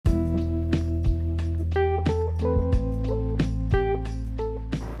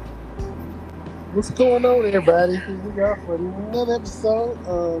What's going on, everybody? Here we are for another episode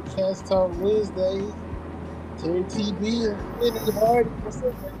of Cast Talk Wednesday. Terry TB and Kenny Hardy. What's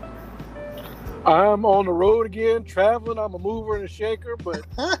up, baby? I'm on the road again, traveling. I'm a mover and a shaker, but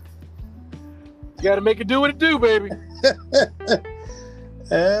you got to make it do what it do, baby.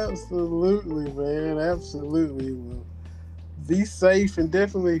 Absolutely, man. Absolutely. Well, be safe and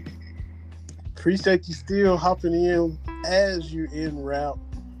definitely appreciate you still hopping in as you're en route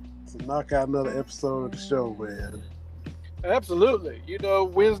to knock out another episode of the show, man. Absolutely. You know,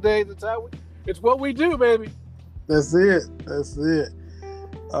 Wednesday, it's what we do, baby. That's it. That's it.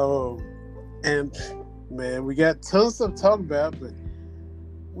 And man, we got tons of stuff to talk about, but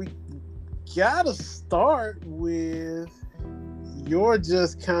we gotta start with your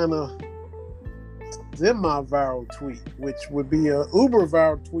just kind of semi-viral tweet, which would be a uber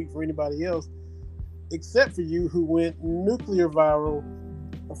viral tweet for anybody else, except for you, who went nuclear viral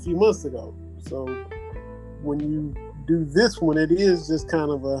a few months ago. So when you do this one, it is just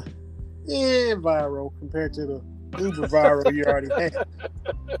kind of a viral compared to the uber viral you already had.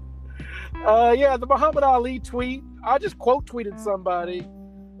 The Muhammad Ali tweet. I just quote tweeted somebody.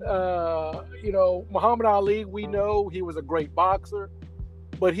 Muhammad Ali, we know he was a great boxer,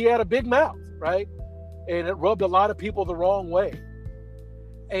 but he had a big mouth, right? And it rubbed a lot of people the wrong way.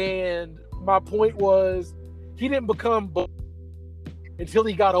 And my point was, he didn't become until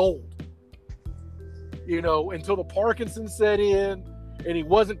he got old. Until the Parkinson's set in, and he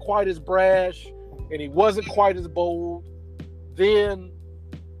wasn't quite as brash, and he wasn't quite as bold. Then,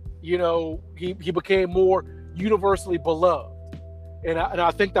 he became more universally beloved. And I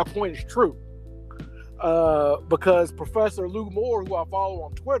think that point is true. Because Professor Lou Moore, who I follow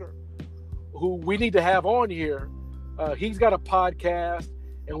on Twitter, who we need to have on here, he's got a podcast,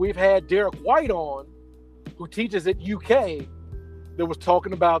 and we've had Derek White on, who teaches at UK, that was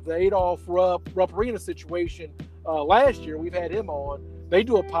talking about the Adolph Rupp Arena situation last year. We've had him on. They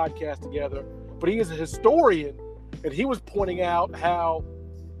do a podcast together, but he is a historian, and he was pointing out how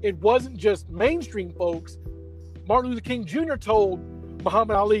it wasn't just mainstream folks. Martin Luther King Jr. told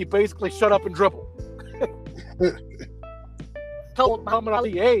Muhammad Ali, basically, shut up and dribble. Told Muhammad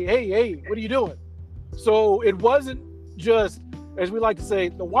Ali, hey, what are you doing? So it wasn't just, as we like to say,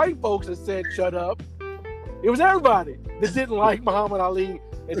 the white folks that said shut up. It was everybody that didn't like Muhammad Ali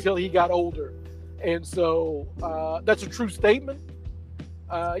until he got older. And so that's a true statement.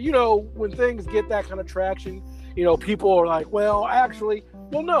 When things get that kind of traction, people are like, well, actually,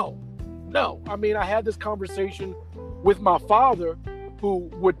 no. I mean, I had this conversation with my father,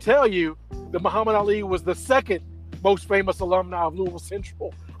 who would tell you that Muhammad Ali was the second most famous alumni of Louisville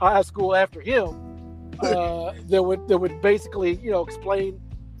Central High School after him. That would basically, explain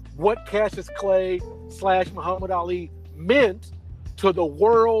what Cassius Clay / Muhammad Ali meant to the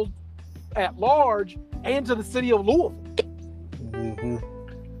world at large and to the city of Louisville. Mm-hmm.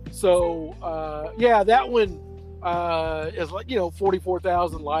 So, that one is like,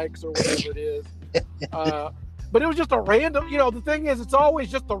 44,000 likes or whatever it is. But it was just a random, the thing is, it's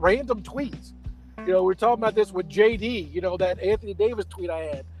always just the random tweets. We were talking about this with JD, that Anthony Davis tweet I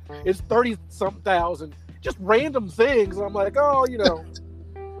had. It's 30-something thousand, just random things. And I'm like,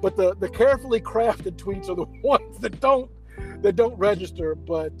 but the carefully crafted tweets are the ones that don't register.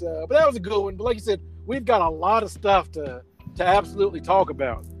 But that was a good one. But like you said, we've got a lot of stuff to absolutely talk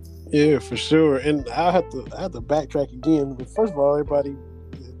about. Yeah, for sure. And I have to backtrack again. But first of all, everybody,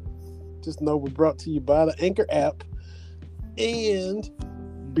 just know we're brought to you by the Anchor app and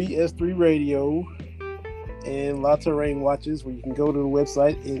BS3 Radio and La Terrain watches, where you can go to the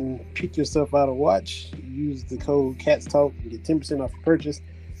website and pick yourself out a watch. Use the code Cats Talk and get 10% off your purchase.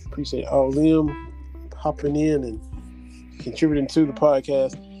 Appreciate all them hopping in and contributing to the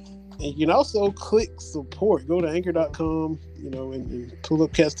podcast. And you can also click support. Go to anchor.com, and pull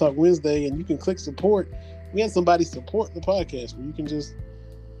up Cats Talk Wednesday, and you can click support. We had somebody support the podcast where you can just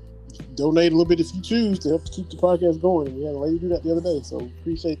donate a little bit if you choose to help to keep the podcast going. And we had a lady do that the other day, so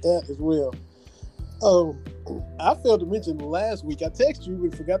appreciate that as well. I failed to mention last week. I texted you, we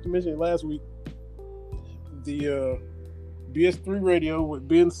forgot to mention it last week. The BS3 Radio with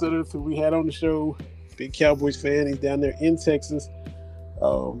Ben Sutter, who we had on the show, big Cowboys fan. He's down there in Texas.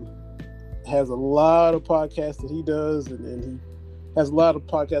 Has a lot of podcasts that he does, and he has a lot of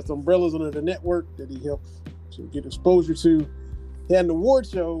podcast umbrellas under the network that he helps to get exposure to. He had an award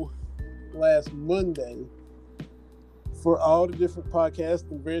show last Monday for all the different podcasts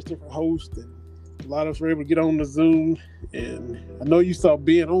and various different hosts, and a lot of us were able to get on the Zoom. And I know you saw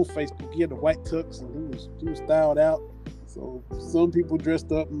Ben on Facebook. He had the white tux, and he was styled out. So some people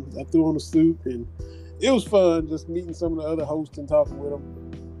dressed up, and I threw on a suit, and it was fun just meeting some of the other hosts and talking with them.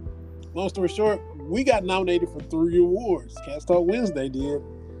 long story short, we got nominated for 3 awards. Cats Talk Wednesday did.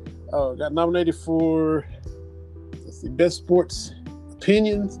 Got nominated for best sports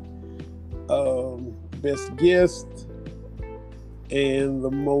opinions, best guest, and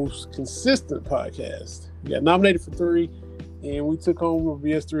the most consistent podcast. We got nominated for 3, and we took home a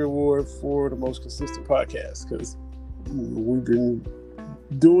BS3 award for the most consistent podcast because we've been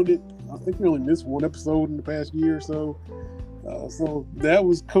doing it. I think we only missed 1 episode in the past year or so. So that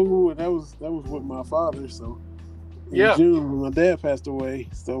was cool, and that was with my father. So in June, when my dad passed away.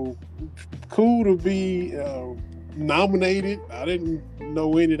 So cool to be nominated. I didn't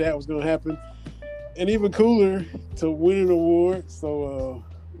know any of that was going to happen, and even cooler to win an award. So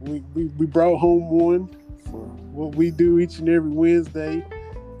we brought home one for what we do each and every Wednesday,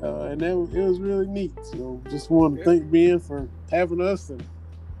 and it was really neat. So just want to thank Ben for having us and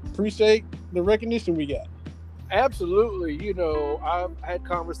appreciate the recognition we got. Absolutely. I've had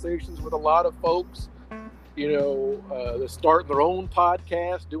conversations with a lot of folks, they're starting their own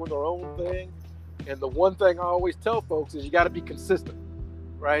podcast, doing their own thing. And the one thing I always tell folks is you got to be consistent,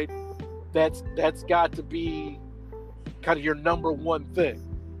 right? That's got to be kind of your number one thing.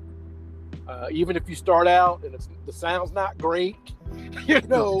 Even if you start out and the sound's not great,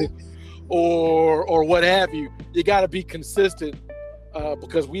 or what have you, you got to be consistent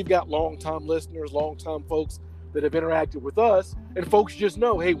because we've got long-time listeners, long-time folks that have interacted with us, and folks just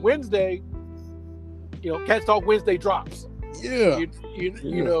know, hey, Wednesday, Cats Talk Wednesday drops. Yeah.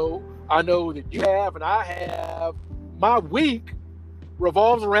 I know that you have, and I have. My week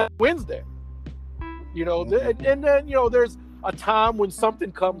revolves around Wednesday. And then there's a time when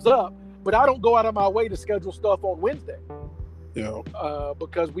something comes up, but I don't go out of my way to schedule stuff on Wednesday. Yeah.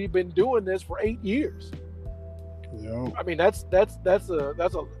 Because we've been doing this for 8 years. Yeah. I mean, that's a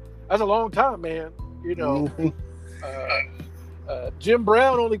long time, man. Mm-hmm. Jim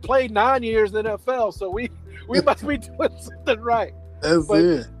Brown only played 9 years in the NFL, so we must be doing something right. That's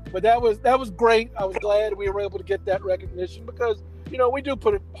it. But that was great. I was glad we were able to get that recognition because we do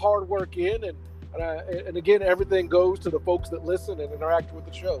put hard work in, and again, everything goes to the folks that listen and interact with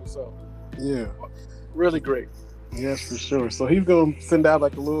the show. So yeah, really great. Yes, for sure. So he's gonna send out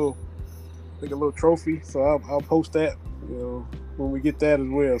like a little trophy. So I'll post that when we get that as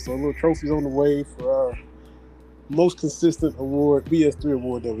well. So a little trophy's on the way for our most consistent award, BS3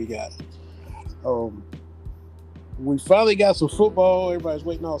 award that we got. We finally got some football. Everybody's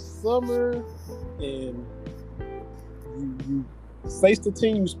waiting all summer, and you faced the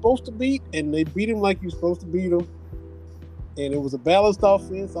team you're supposed to beat, and they beat them like you're supposed to beat them. And it was a balanced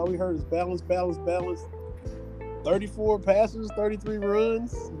offense. All we heard is balance. 34 passes, 33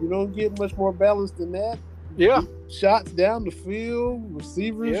 runs. You don't get much more balance than that. Yeah. Shots down the field,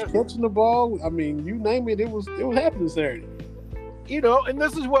 receivers catching the ball. I mean, you name it, it was happening Saturday. And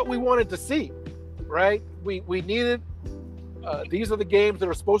this is what we wanted to see, right? We needed these are the games that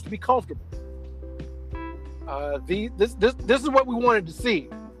are supposed to be comfortable. This is what we wanted to see.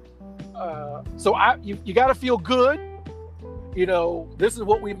 So you got to feel good. This is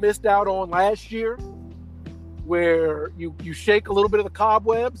what we missed out on last year, where you shake a little bit of the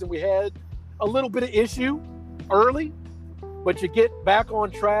cobwebs, and we had a little bit of issue early, but you get back on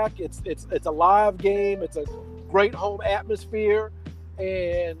track. It's a live game. It's a great home atmosphere,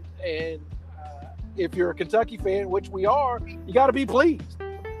 and if you're a Kentucky fan, which we are, you got to be pleased.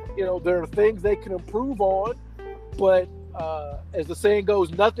 There are things they can improve on, but as the saying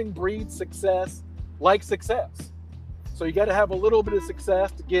goes, nothing breeds success like success. So you got to have a little bit of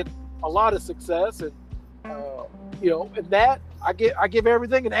success to get a lot of success, and and that I give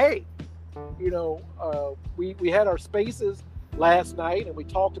everything an A. We had our spaces last night, and we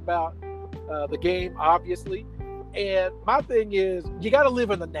talked about the game, obviously. And my thing is, you got to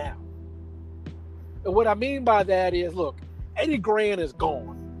live in the now. And what I mean by that is, look, Eddie Grant is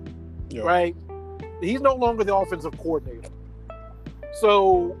gone, right? He's no longer the offensive coordinator.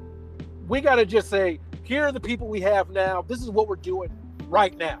 So we got to just say, here are the people we have now. This is what we're doing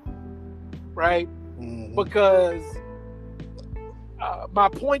right now, right? Mm-hmm. Because my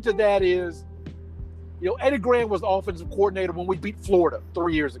point to that is, Eddie Grant was the offensive coordinator when we beat Florida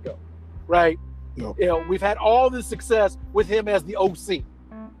 3 years ago, right? Yep. We've had all this success with him as the OC,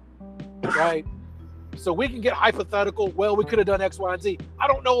 right? So we can get hypothetical. Well, we could have done X, Y, and Z. I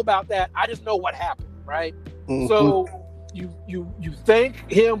don't know about that. I just know what happened, right? Mm-hmm. So you thank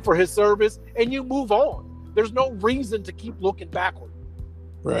him for his service and you move on. There's no reason to keep looking backward,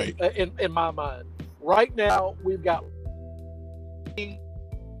 right? In my mind, right now we've got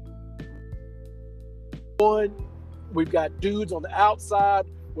one. We've got dudes on the outside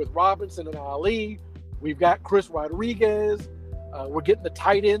with Robinson and Ali. We've got Chris Rodriguez. We're getting the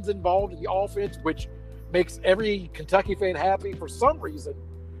tight ends involved in the offense, which makes every Kentucky fan happy for some reason.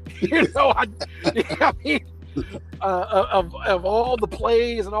 I mean, of all the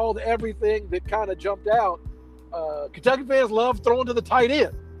plays and all the everything that kind of jumped out, Kentucky fans love throwing to the tight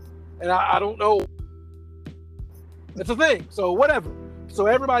end, and I don't know. It's a thing. So whatever. So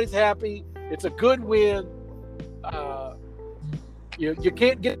everybody's happy. It's a good win. You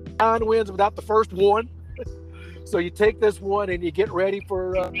can't get 9 wins without the first one. So you take this one and you get ready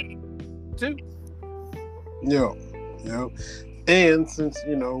for 2. Yeah. And since,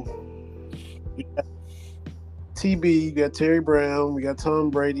 we got TB, you got Terry Brown, we got Tom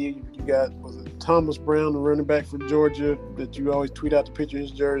Brady, you got, was it Thomas Brown, the running back for Georgia, that you always tweet out the picture of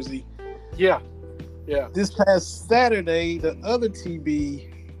his jersey. Yeah. This past Saturday, the other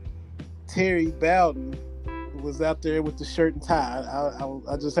TB, Terry Bowden, was out there with the shirt and tie.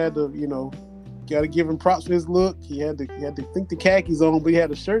 I just had to, got to give him props for his look. He had to think the khakis on, but he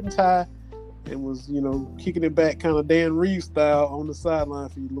had a shirt and tie and was, kicking it back kind of Dan Reeves style on the sideline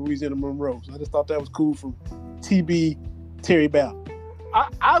for Louisiana Monroe. So I just thought that was cool from TB Terry Bowden.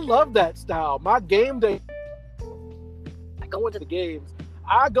 I love that style. My game day, I go into the games,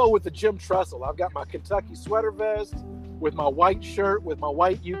 I go with the Jim Tressel. I've got my Kentucky sweater vest with my white shirt, with my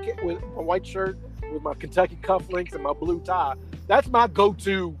white shirt, with my Kentucky cufflinks and my blue tie. That's my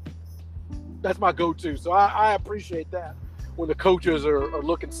go-to. So I appreciate that when the coaches are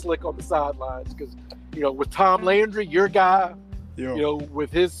looking slick on the sidelines, because, with Tom Landry, your guy,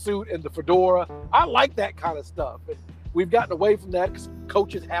 with his suit and the fedora, I like that kind of stuff. And we've gotten away from that because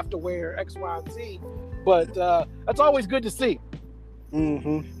coaches have to wear X, Y, and Z. But that's always good to see.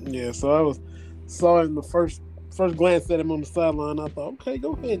 Mm-hmm. Yeah, so I saw in the first glance at him on the sideline, I thought, okay,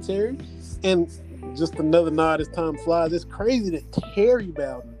 go ahead, Terry. And just another nod as time flies. It's crazy that Terry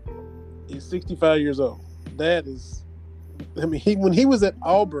Bowden is 65 years old. That is, when he was at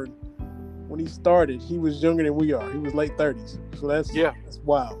Auburn, when he started, he was younger than we are. He was late 30s. So that's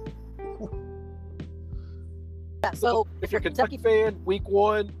wild. So if you're a Kentucky fan, week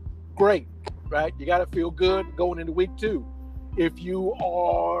 1, great, right? You got to feel good going into week 2. If you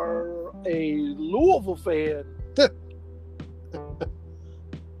are a Louisville fan,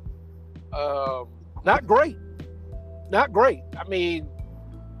 not great. I mean,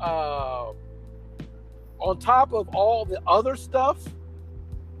 on top of all the other stuff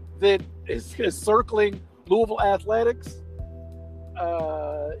that is circling Louisville athletics,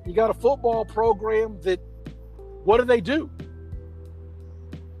 you got a football program that, what do they do?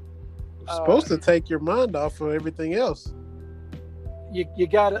 It's supposed to take your mind off of everything else. You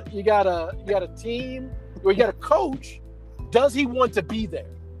got a team, or you got a coach. Does he want to be there?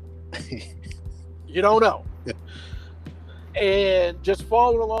 You don't know. And just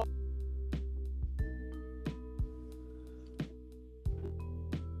following along.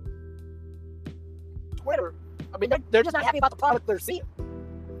 Twitter, I mean, they're just not happy about the product they're seeing.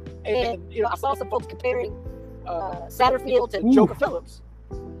 And, I saw some folks comparing Satterfield to Joker Phillips.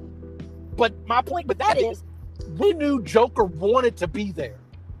 But my point with that is, we knew Joker wanted to be there,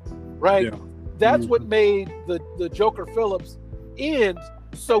 right? Yeah. That's what made the Joker Phillips end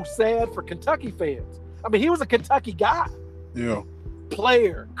so sad for Kentucky fans. I mean, he was a Kentucky guy. Yeah.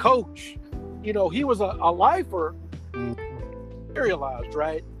 Player, coach. He was a lifer. Materialized,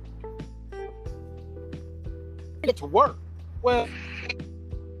 right? Get to work. Well.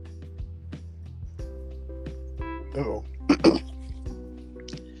 Oh.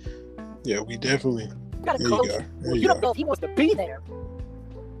 Yeah, we definitely. You got a coach. You don't know if he wants to be there.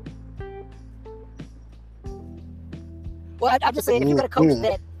 Well, I'm just saying, if you got a coach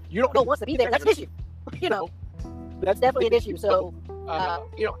that you don't know wants to be there, that's an issue. That's definitely an issue. So, I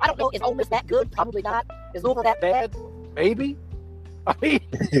don't know. Is Ole Miss that good? Probably not. Is Louisville that bad? Maybe. I mean,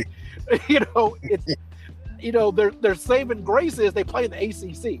 it's their saving grace is they play in the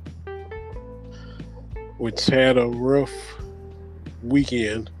ACC, which had a rough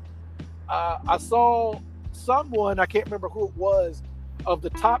weekend. I saw someone, I can't remember who it was, of the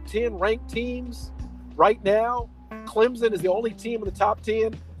top 10 ranked teams right now. Clemson is the only team in the top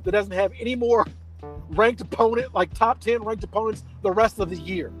 10 that doesn't have any more ranked opponent, like top 10 ranked opponents, the rest of the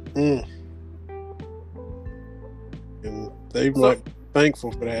year. And they've not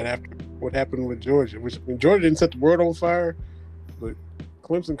thankful for that after what happened with Georgia, which Georgia didn't set the world on fire, but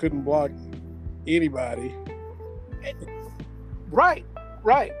Clemson couldn't block anybody. Right.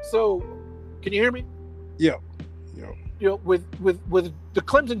 So, can you hear me? Yeah. With the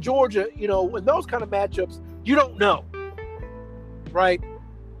Clemson Georgia, in those kind of matchups, you don't know, right?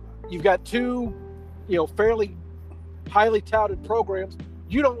 You've got two, fairly highly touted programs.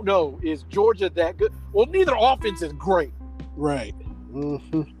 You don't know, is Georgia that good? Well, neither offense is great. Right.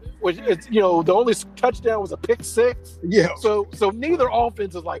 Mm-hmm. Which it's the only touchdown was a pick six. Yeah. So neither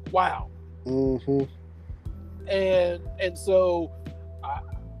offense is like wow. Mm-hmm. And so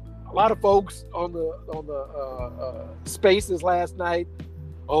a lot of folks on the spaces last night.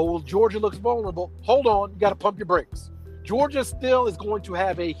 Oh well, Georgia looks vulnerable. Hold on, you got to pump your brakes. Georgia still is going to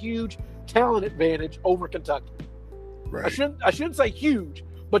have a huge talent advantage over Kentucky. Right. I shouldn't say huge,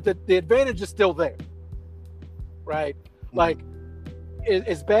 but the advantage is still there. Right? Mm-hmm. Like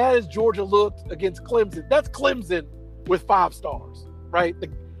as bad as Georgia looked against Clemson, that's Clemson with 5 stars. Right?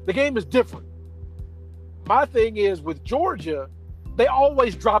 The game is different. My thing is with Georgia, they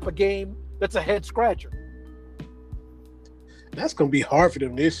always drop a game that's a head scratcher. That's going to be hard for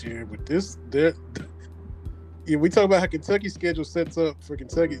them this year. But we talk about how Kentucky's schedule sets up for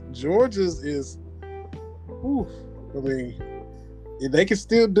Kentucky. Georgia's is, I mean, they can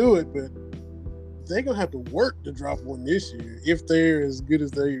still do it, but they're going to have to work to drop one this year if they're as good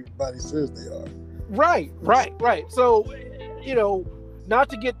as everybody says they are. Right. So, not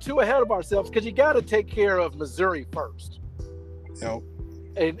to get too ahead of ourselves, because you got to take care of Missouri first. Yep.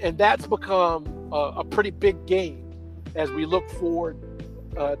 And that's become a pretty big game as we look forward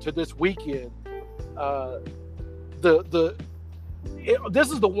to this weekend.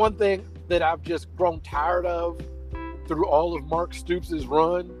 This is the one thing that I've just grown tired of through all of Mark Stoops'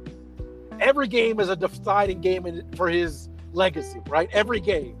 run. Every game is a deciding game for his legacy, right? Every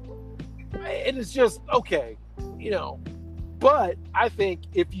game. And it's just, okay, But I think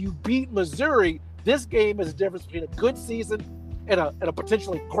if you beat Missouri, this game is a difference between a good season and a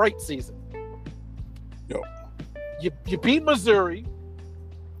potentially great season. Yep. You beat Missouri.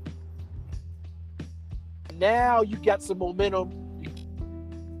 Now you got some momentum.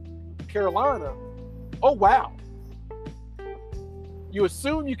 Carolina. Oh, wow. You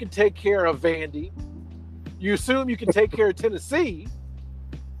assume you can take care of Vandy. You assume you can take care of Tennessee.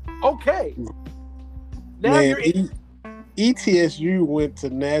 Okay. Now Man, you're in. ETSU went to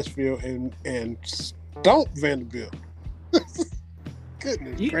Nashville and stomped Vanderbilt.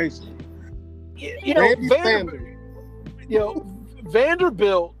 Goodness gracious.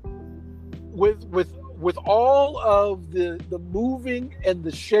 Vanderbilt with all of the moving and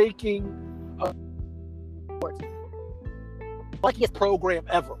the shaking of luckiest program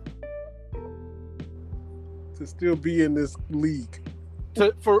ever to still be in this league.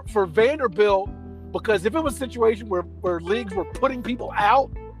 For Vanderbilt, because if it was a situation where leagues were putting people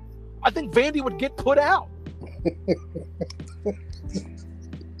out, I think Vandy would get put out.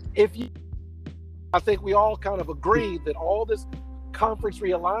 I think we all kind of agree that all this conference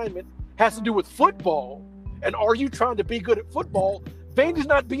realignment has to do with football. And are you trying to be good at football? Vandy's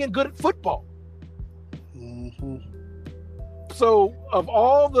not being good at football. Mm-hmm. So of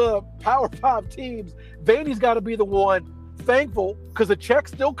all the Power 5 teams, Vandy's got to be the one thankful because the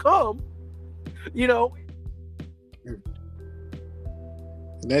checks still come. And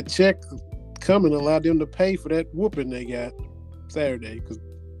that check coming allowed them to pay for that whooping they got Saturday because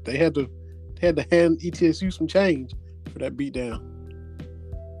they had to hand ETSU some change for that beatdown.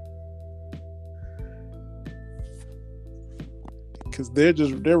 Because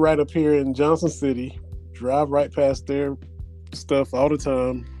they're right up here in Johnson City, drive right past their stuff all the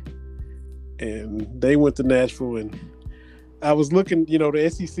time, and they went to Nashville. And I was looking, the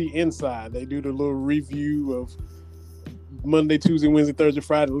SEC Inside, they do the little review of Monday, Tuesday, Wednesday, Thursday,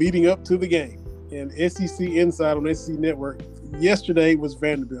 Friday leading up to the game. And SEC Inside on SEC Network yesterday was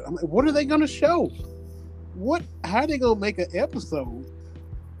Vanderbilt. I'm like, what are they going to show? How are they going to make an episode?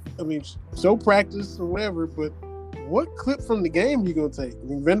 I mean, show practice or whatever, but what clip from the game are you going to take? I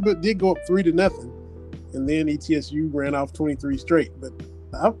mean, Vanderbilt did go up 3-0, and then ETSU ran off 23 straight. But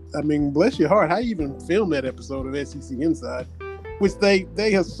I mean, bless your heart, how you even film that episode of SEC Inside? Which they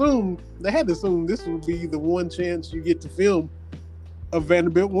had to assume this would be the one chance you get to film a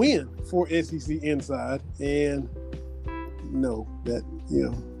Vanderbilt win for SEC Inside, and no,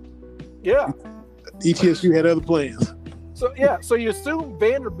 ETSU had other plans. So you assume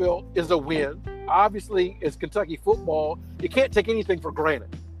Vanderbilt is a win. Obviously, it's Kentucky football. You can't take anything for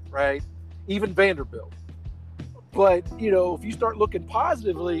granted, right? Even Vanderbilt. But, if you start looking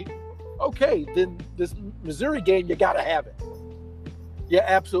positively, okay, then this Missouri game, you got to have it. You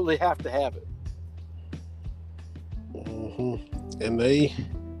absolutely have to have it. Mm-hmm. And they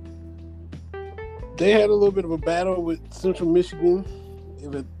had a little bit of a battle with Central Michigan.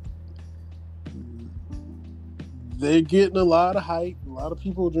 They're getting a lot of hype. A lot of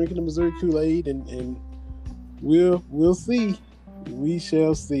people drinking the Missouri Kool-Aid, and we'll see. We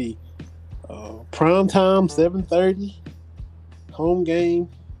shall see. Prime time, 7:30, home game.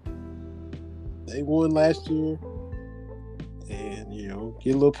 They won last year. and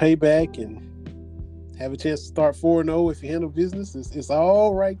get a little payback and have a chance to start 4-0 if you handle business. It's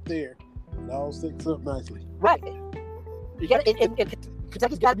all right there. It all sets up nicely. Right. You got and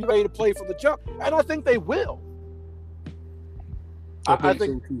Kentucky's got to be ready to play from the jump, and I think they will. I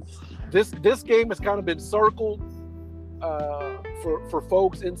think so this game has kind of been circled for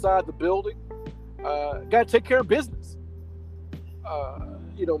folks inside the building. Got to take care of business.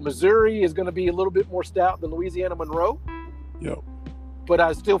 Missouri is going to be a little bit more stout than Louisiana Monroe. Yep. But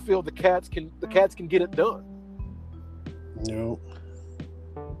I still feel the Cats can get it done.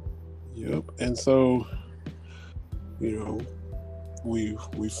 Yep. And so, we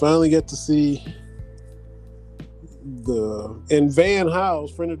finally get to see and Van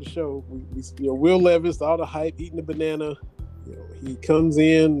Hiles, friend of the show, we Will Levis, all the hype, eating the banana. He comes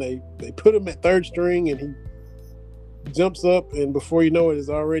in, they put him at third string, and he jumps up, and before you know it, has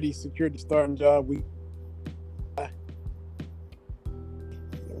already secured the starting job. We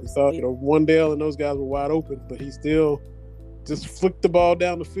thought, Wandale and those guys were wide open, but he still just flicked the ball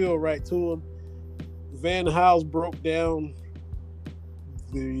down the field right to him. Van Hiles broke down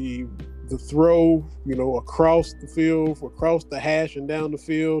the throw, across the field, across the hash and down the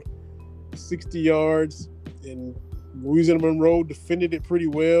field, 60 yards, and Louisiana Monroe defended it pretty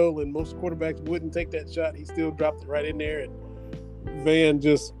well, and most quarterbacks wouldn't take that shot. He still dropped it right in there, and Van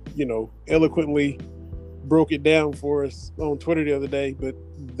just, eloquently broke it down for us on Twitter the other day. But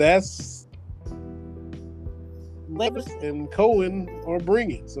that's Levis and Cohen are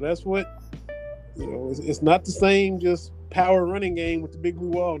bringing. So that's what, it's not the same just power running game with the big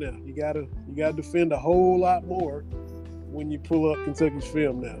blue wall now. You gotta defend a whole lot more when you pull up Kentucky's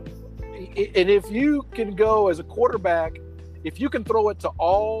film now. And if you can go as a quarterback, if you can throw it to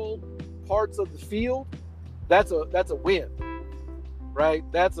all parts of the field, that's a win, right?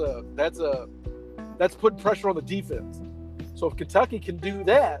 That's putting pressure on the defense. So if Kentucky can do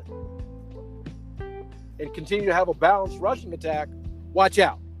that and continue to have a balanced rushing attack, watch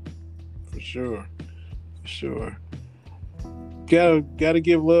out. For sure. Gotta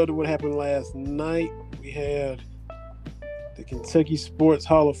give love to what happened last night. We had the Kentucky Sports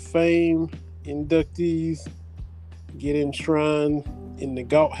Hall of Fame inductees get enshrined in the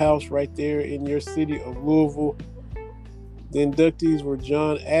Galt House right there in your city of Louisville. The inductees were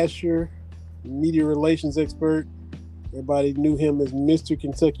John Asher, media relations expert. Everybody knew him as Mr.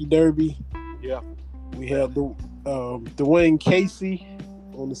 Kentucky Derby. Yeah. We had Dwayne Casey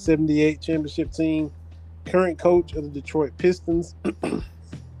on the 78 championship team, current coach of the Detroit Pistons.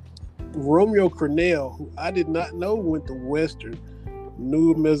 Romeo Crennel, who I did not know went to Western,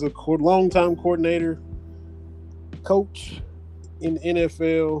 knew him as a longtime coordinator, coach in the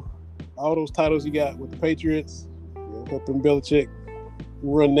NFL, all those titles he got with the Patriots, helping Belichick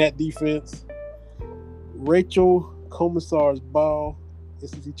run that defense. Rachel Commissars-Ball,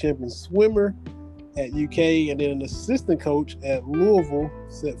 SEC champion swimmer at UK, and then an assistant coach at Louisville,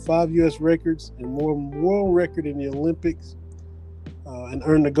 set 5 U.S. records and one world record in the Olympics, and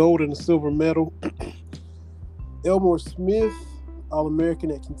earned the gold and the silver medal. Elmore Smith,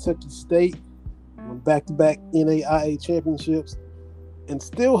 All-American at Kentucky State, won back-to-back NAIA championships, and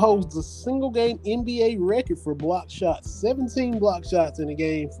still holds the single-game NBA record for block shots. 17 block shots in a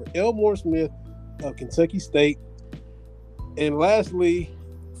game for Elmore Smith of Kentucky State. And lastly,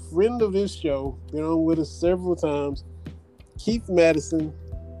 friend of this show, been on with us several times, Keith Madison,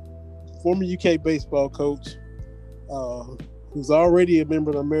 former UK baseball coach, who's already a member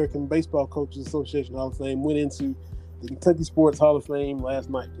of the American Baseball Coaches Association Hall of Fame, went into the Kentucky Sports Hall of Fame last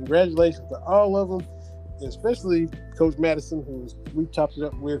night. Congratulations to all of them, and especially Coach Madison, who we've chopped it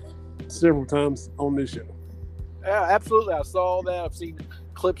up with several times on this show. Yeah, absolutely. I saw that. I've seen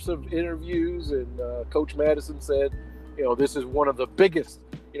clips of interviews, and Coach Madison said, this is one of the biggest.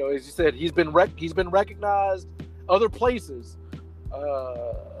 As you said, he's been recognized other places,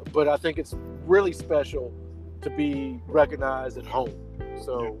 but I think it's really special to be recognized at home.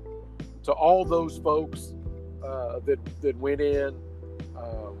 So, to all those folks that went in,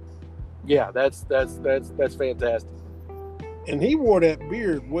 that's fantastic. And he wore that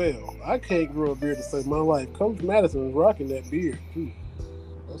beard well. I can't grow a beard to save my life. Coach Madison was rocking that beard too.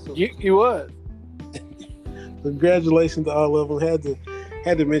 You was. Congratulations to all of them.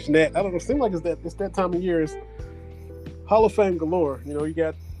 Had to mention that. I don't know. It seems like it's that time of year. It's Hall of Fame galore. You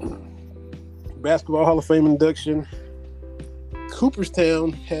got basketball Hall of Fame induction.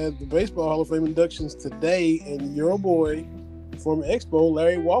 Cooperstown had the baseball Hall of Fame inductions today, and your boy, former Expo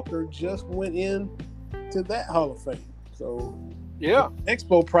Larry Walker, just went in to that Hall of Fame. So yeah,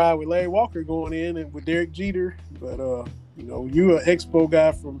 Expo pride with Larry Walker going in and with Derek Jeter. But you an Expo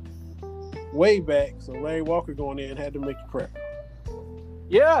guy from way back. So Larry Walker going in had to make you cry.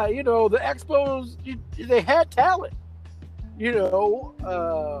 Yeah, the Expos, they had talent.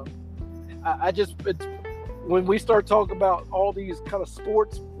 I just when we start talking about all these kind of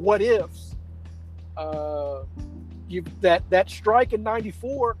sports what ifs, that strike in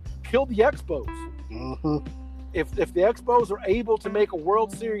 '94 killed the Expos. Mm-hmm. If the Expos are able to make a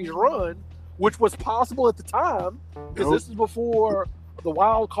World Series run, which was possible at the time, because this is before the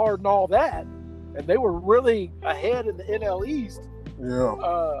wild card and all that, and they were really ahead in the NL East.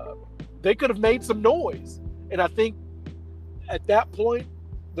 Yeah, they could have made some noise, and I think at that point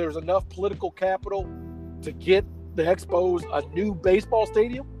there's enough political capital to get the Expos a new baseball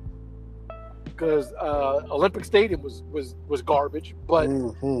stadium, because Olympic Stadium was garbage. But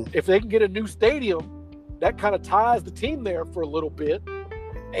if they can get a new stadium, that kind of ties the team there for a little bit,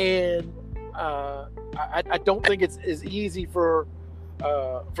 and I don't think it's as easy for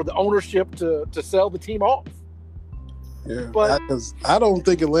the ownership to sell the team off. Yeah, but I don't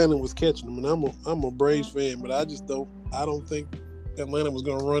think Atlanta was catching them, and I'm a Braves fan, but I don't think Atlanta was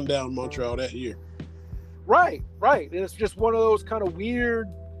going to run down Montreal that year. Right, and it's just one of those kind of weird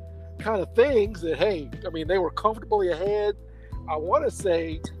kind of things that, hey, I mean, they were comfortably ahead. I want to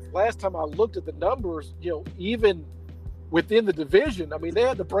say last time I looked at the numbers, even within the division, I mean, they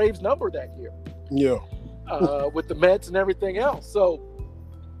had the Braves number that year. Yeah. With the Mets and everything else. So,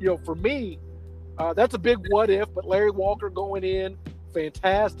 for me, that's a big what if, but Larry Walker going in,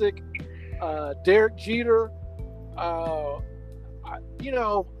 fantastic. Derek Jeter,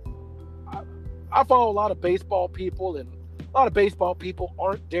 I follow a lot of baseball people, and a lot of baseball people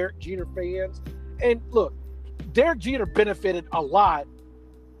aren't Derek Jeter fans. And look, Derek Jeter benefited a lot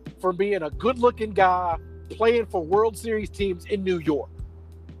from being a good-looking guy playing for World Series teams in New York,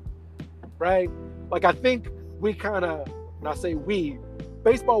 right? Like, I think we kind of, and I say we,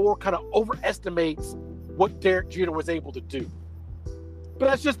 baseball world kind of overestimates what Derek Jeter was able to do. But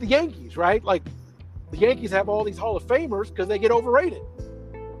that's just the Yankees, right? Like, the Yankees have all these Hall of Famers because they get overrated.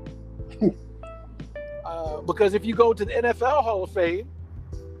 Because if you go to the NFL Hall of Fame,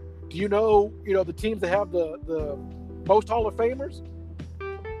 do you know the teams that have the most Hall of Famers?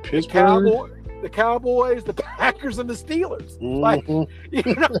 Pittsburgh, the Cowboys, the Packers, and the Steelers. Like,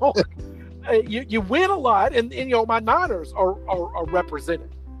 you win a lot, and my Niners are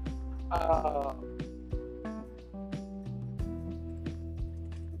represented.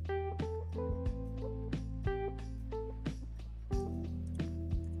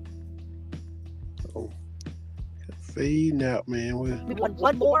 Fading out, man.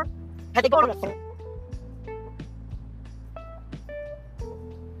 One more. Had they gone on a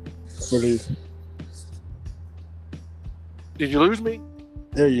Did you lose me?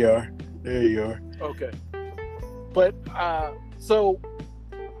 There you are. Okay. But so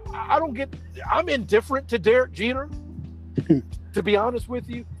I'm indifferent to Derek Jeter, to be honest with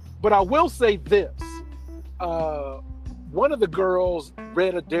you. But I will say this. One of the girls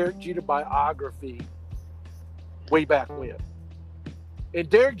read a Derek Jeter biography way back when. And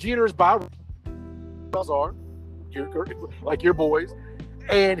Derek Jeter's biography are like your boys.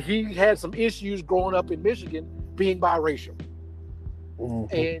 And he had some issues growing up in Michigan being biracial.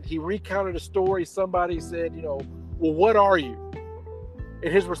 Mm-hmm. And he recounted a story. Somebody said, well, what are you?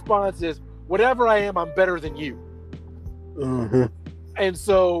 And his response is, whatever I am, I'm better than you. Mm-hmm. And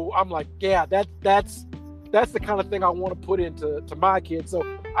so I'm like, yeah, that's the kind of thing I want to put into my kids. So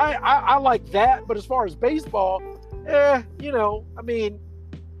I like that. But as far as baseball, I mean,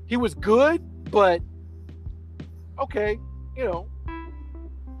 he was good, but okay,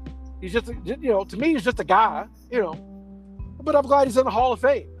 he's just, to me, he's just a guy, but I'm glad he's in the Hall of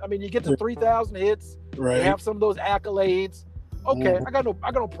Fame. I mean, you get to 3,000 hits, right? You have some of those accolades. Okay, I got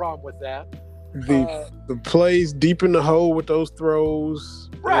no problem with that. The plays deep in the hole with those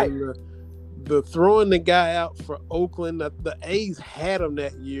throws, right? The throwing the guy out for Oakland. The A's had him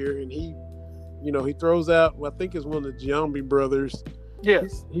that year, and he throws out. Well, I think it's one of the Giambi brothers.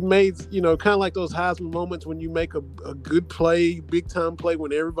 Yes, he made kind of like those Heisman moments when you make a good play, big time play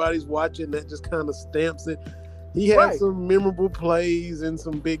when everybody's watching. That just kind of stamps it. He had some memorable plays in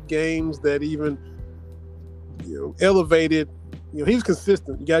some big games that even elevated. He was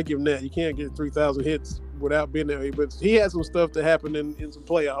consistent. You gotta give him that. You can't get 3,000 hits without being there. But he had some stuff that happened in some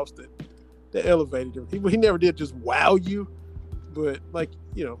playoffs that elevated him. He never did just wow you, but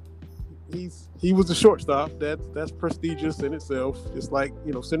he was a shortstop. That's prestigious in itself. Just like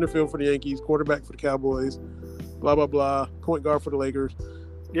center field for the Yankees, quarterback for the Cowboys, blah blah blah, point guard for the Lakers.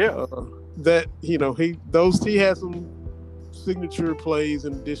 Yeah, he had some signature plays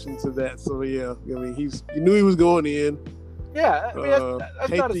in addition to that. So yeah, I mean you knew he was going in. Yeah, I mean, that's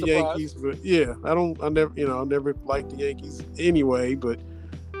Hate not a the surprise. Yankees, but yeah, I never liked the Yankees anyway. But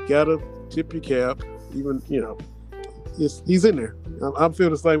gotta tip your cap, even he's in there. I'm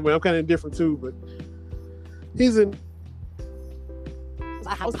feeling the same way. I'm kind of indifferent too, but he's in.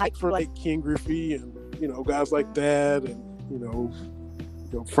 I was hyped for Like Ken Griffey and guys like that, and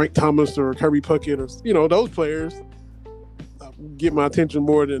Frank Thomas or Kirby Puckett or those players get my attention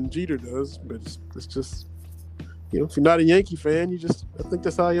more than Jeter does. But it's just if you're not a Yankee fan, I think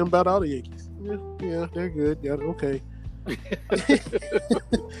that's how I am about all the Yankees. Yeah, they're good. Yeah, okay.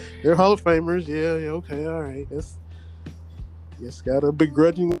 They're Hall of Famers. Yeah, okay, all right. That's got a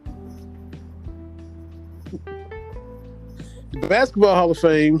begrudging. The Basketball Hall of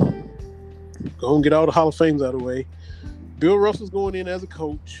Fame. Gonna get all the Hall of Fames out of the way. Bill Russell's going in as a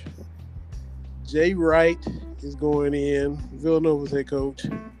coach. Jay Wright is going in. Villanova's head coach.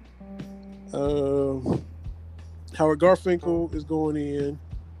 Howard Garfinkel is going in.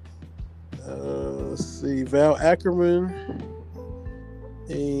 Let's see, Val Ackerman.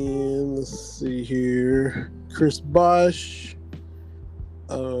 And let's see here. Chris Bosh.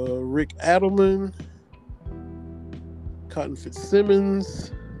 Rick Adelman. Cotton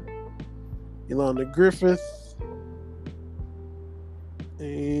Fitzsimmons. Yolanda Griffith.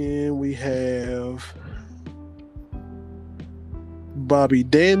 And we have Bobby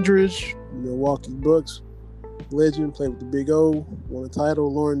Dandridge, Milwaukee Bucks legend, played with the Big O, won a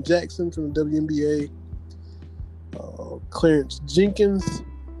title. Lauren Jackson from the WNBA. Clarence Jenkins,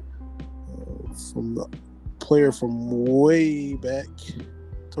 from the player from way back.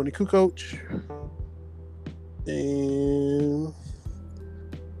 Tony Kukoc. And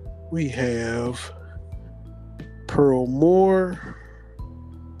we have Pearl Moore,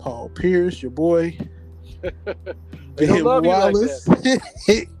 Paul Pierce, your boy, Ben Wallace,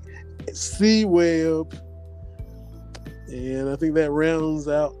 like C. Webb, and I think that rounds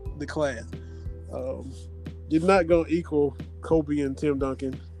out the class. You're not going to equal Kobe and Tim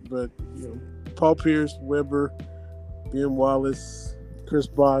Duncan, but Paul Pierce, Webber, Ben Wallace, Chris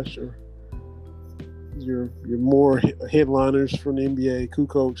Bosh are your more headliners from the NBA.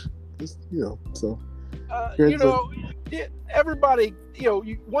 Kukoc, so. Everybody,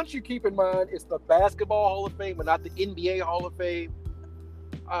 once you keep in mind it's the Basketball Hall of Fame and not the NBA Hall of Fame.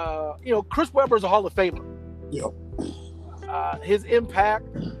 Chris Webber's a Hall of Famer. Yep. His impact,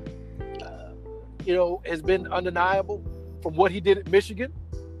 has been undeniable from what he did at Michigan,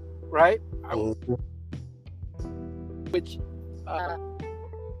 right? Mm-hmm. Which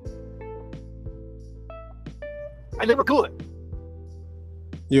I never could.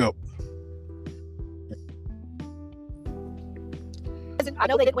 Yep. I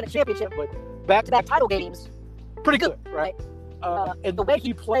know they didn't win a championship, But back-to-back title games. pretty good, right? And the way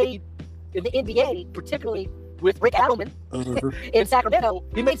he played in the NBA, particularly with Rick Adelman in Sacramento,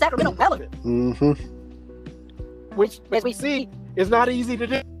 he made Sacramento relevant. Mm-hmm. Which, as we see, is not easy to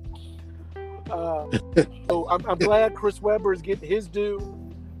do. So I'm glad Chris Webber is getting his due.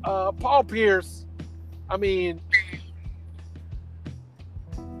 Paul Pierce, I mean,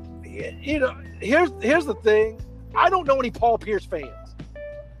 here's the thing. I don't know any Paul Pierce fans.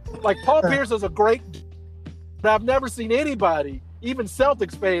 Like, Paul Pierce is a great, but I've never seen anybody, even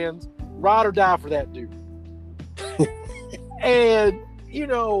Celtics fans, ride or die for that dude. And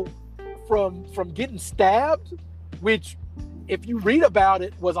from getting stabbed, which, if you read about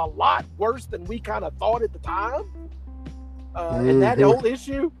it, was a lot worse than we kind of thought at the time, and that whole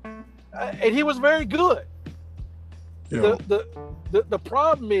issue, and he was very good. Yeah. The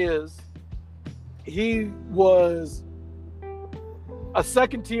problem is he was a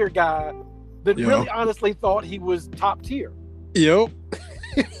second tier guy that really honestly thought he was top tier. Yep.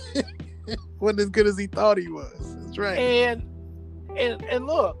 Wasn't as good as he thought he was. That's right. And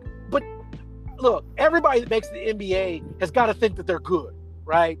look, everybody that makes the NBA has got to think that they're good,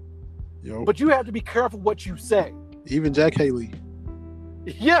 right? Yep. But you have to be careful what you say. Even Jack Haley.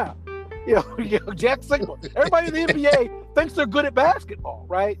 Yeah. Jack Sigma. Everybody in the NBA thinks they're good at basketball,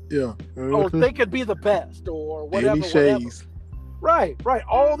 right? Yeah. Or they could be the best or whatever. Andy Shays. Right.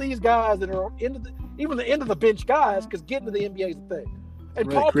 All these guys that are even the end of the bench guys, because getting to the NBA is a thing. And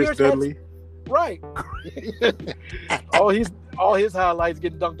Right, Paul Chris Pierce Dudley. right. all his highlights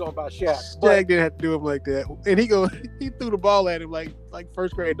getting dunked on by Shaq. Shaq didn't have to do him like that. And he threw the ball at him like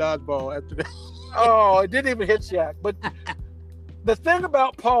first grade dodgeball after that. Oh, it didn't even hit Shaq. But the thing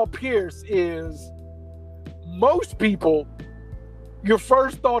about Paul Pierce is most people, your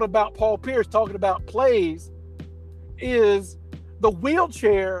first thought about Paul Pierce talking about plays is the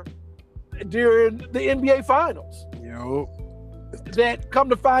wheelchair during the NBA Finals. Yo. That come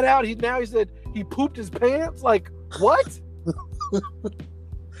to find out, he said he pooped his pants. Like, what? You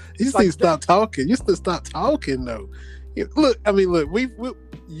just need to stop talking. You still stop talking though. Look,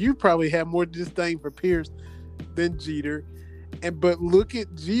 you probably have more disdain for Pierce than Jeter, but look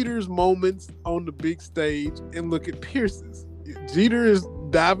at Jeter's moments on the big stage and look at Pierce's. Jeter is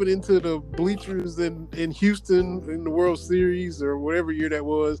diving into the bleachers in Houston in the World Series or whatever year that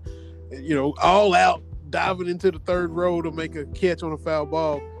was, all out, diving into the third row to make a catch on a foul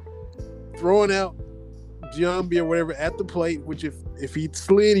ball, throwing out Giambi or whatever at the plate, which if he'd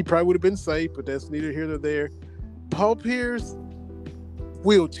slid, he probably would have been safe, but that's neither here nor there. Paul Pierce,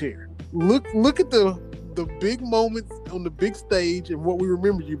 wheelchair. Look at the big moments on the big stage and what we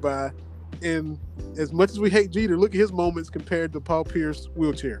remember you by. And as much as we hate Jeter, look at his moments compared to Paul Pierce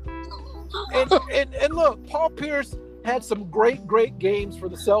wheelchair. And look, Paul Pierce had some great games for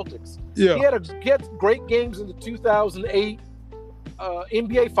the Celtics. Yeah, he had great games in the 2008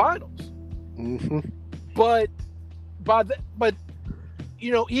 NBA Finals. Mm-hmm. But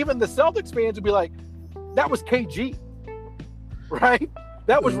even the Celtics fans would be like, that was KG, right?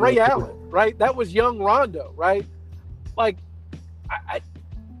 That was Ray Allen, right? That was young Rondo, right? Like,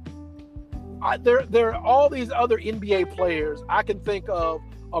 there are all these other NBA players. I can think of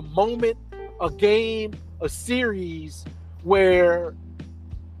a moment, a game, a series where,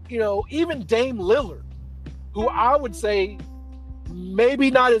 even Dame Lillard, who I would say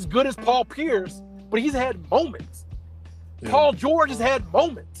maybe not as good as Paul Pierce, but he's had moments. Yeah. Paul George has had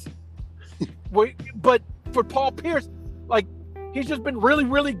moments. But for Paul Pierce, like, he's just been really,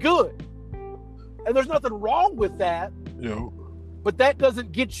 really good. And there's nothing wrong with that. Yeah. But that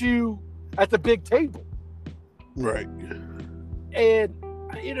doesn't get you at the big table. Right. And,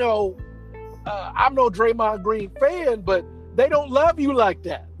 I'm no Draymond Green fan, but they don't love you like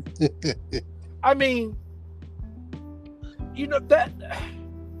that. I mean,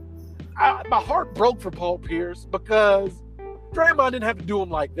 my heart broke for Paul Pierce because Draymond didn't have to do him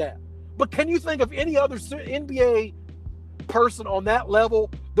like that. But can you think of any other NBA person on that level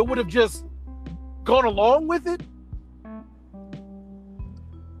that would have just gone along with it?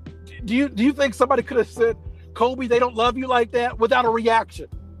 Do you think somebody could have said, Kobe, they don't love you like that, without a reaction?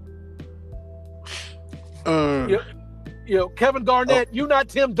 Kevin Garnett, you not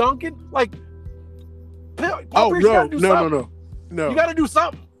Tim Duncan? Like, Paul Pierce, no. You got to do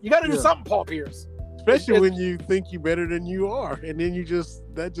something. You got to do something, Paul Pierce. Especially when you think you're better than you are, and then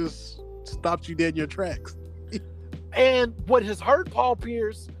that just stopped you dead in your tracks. And what has hurt Paul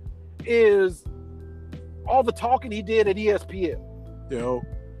Pierce is all the talking he did at ESPN.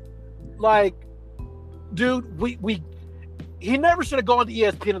 Like, dude, he never should have gone to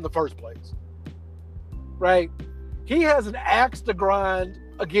ESPN in the first place, right? He has an axe to grind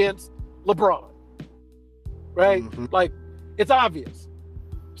against LeBron, right? Mm-hmm. Like, it's obvious.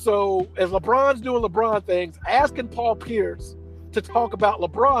 So as LeBron's doing LeBron things, asking Paul Pierce to talk about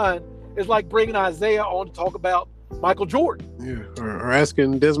LeBron is like bringing Isaiah on to talk about Michael Jordan. Yeah, or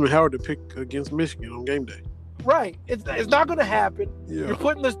asking Desmond Howard to pick against Michigan on game day. Right. It's not going to happen. Yeah. You're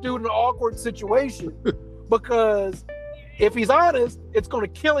putting this dude in an awkward situation because if he's honest, it's going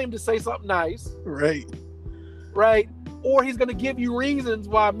to kill him to say something nice. Right. Right. Or he's going to give you reasons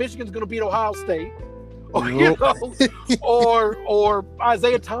why Michigan's going to beat Ohio State. Or, or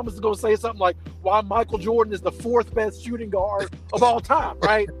Isaiah Thomas is going to say something like why Michael Jordan is the fourth best shooting guard of all time,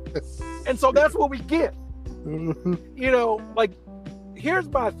 right? And so that's what we get. Like, here's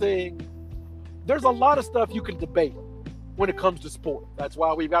my thing. There's a lot of stuff you can debate when it comes to sport. That's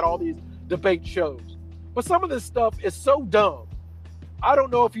why we've got all these debate shows. But some of this stuff is so dumb. I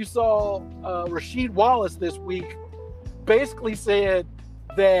don't know if you saw Rasheed Wallace this week basically said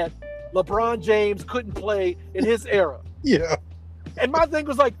that LeBron James couldn't play in his era. Yeah. And my thing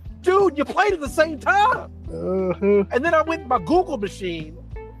was like, dude, you played at the same time. Uh-huh. And then I went in my Google machine,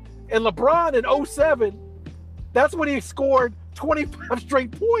 and LeBron in 2007, that's when he scored 25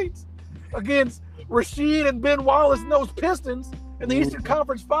 straight points against Rasheed and Ben Wallace and those Pistons in the Eastern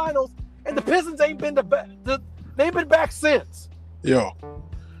Conference Finals. And the Pistons ain't been they've been back since. Yeah.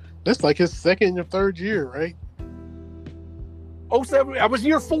 That's like his second or third year, right? 2007, I was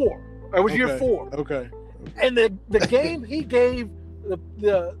year 4. Year 4. Okay. And the game he gave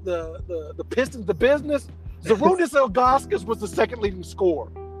the Pistons the business, Zydrunas Ilgauskas was the second leading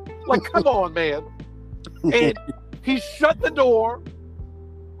scorer. Like, come on, man. And he shut the door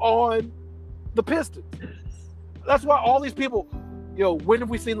on the Pistons. That's why all these people, when have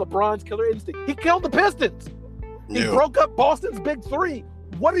we seen LeBron's killer instinct? He killed the Pistons. He broke up Boston's big three.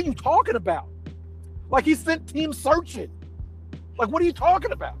 What are you talking about? Like, he sent teams searching. Like, what are you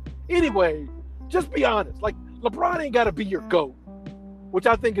talking about? Anyway, just be honest. Like, LeBron ain't got to be your GOAT, which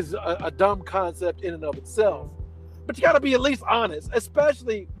I think is a dumb concept in and of itself. but you got to be at least honest,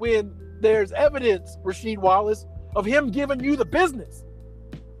 especially when there's evidence, Rasheed Wallace, of him giving you the business.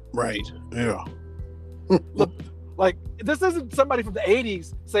 Right. Yeah. Like, this isn't somebody from the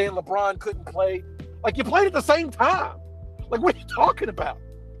 80s saying LeBron couldn't play. Like, you played at the same time. Like, what are you talking about?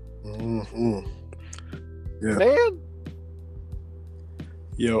 Mm-hmm. Yeah. Man.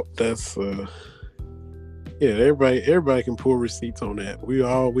 Yo, that's yeah, everybody can pull receipts on that. We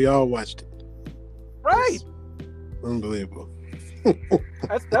all watched it. Right. It's unbelievable.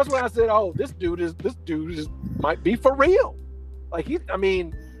 That's when I said, oh, this dude is might be for real. Like,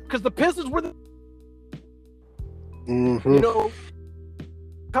 because the Pistons were the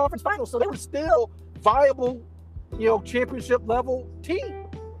conference finals, so they were still viable, championship level team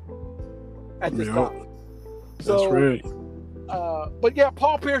at this time. So, that's right. But yeah,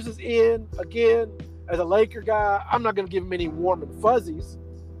 Paul Pierce is in again as a Laker guy. I'm not going to give him any warm and fuzzies,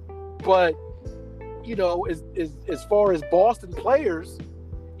 but as far as Boston players,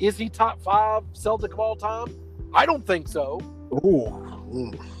 is he top 5 Celtic of all time? I don't think so. Oh,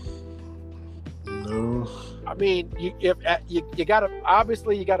 no. I mean, you got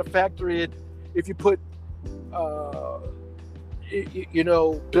to factor in if you put,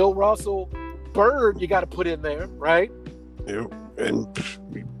 Bill Russell, Bird, you got to put in there, right? Yeah, and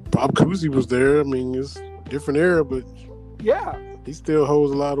Bob Cousy was there. I mean, it's a different era, but yeah, he still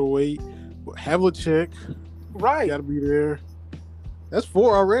holds a lot of weight. Havlicek, right, got to be there. That's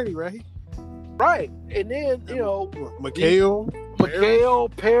 4 already, right? Right, and then McHale,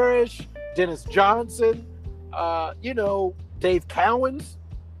 Parrish, Dennis Johnson, Dave Cowens.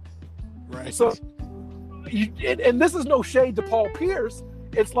 Right. So, and this is no shade to Paul Pierce.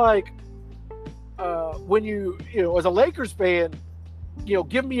 It's like when you as a Lakers fan,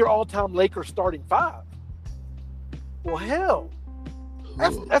 give me your all-time Lakers starting 5. Well, hell,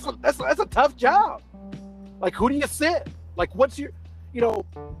 that's a tough job. Like, who do you sit? Like, what's your,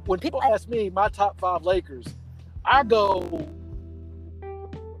 when people ask me my top 5 Lakers, I go.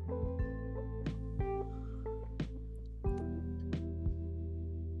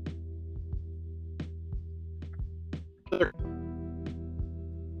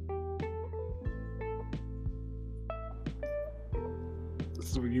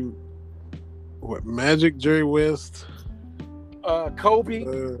 So Magic, Jerry West, Kobe,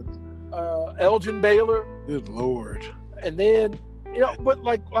 Elgin Baylor. Good Lord. And then, but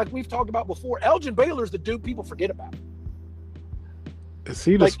like we've talked about before, Elgin Baylor is the dude people forget about. Is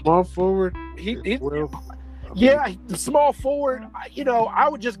he the small forward? The small forward. I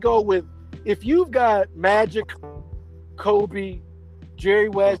would just go with, if you've got Magic, Kobe, Jerry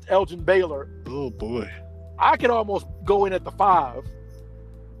West, Elgin Baylor. Oh boy. I could almost go in at the 5.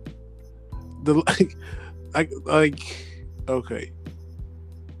 Okay.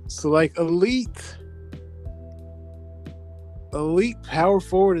 So like elite power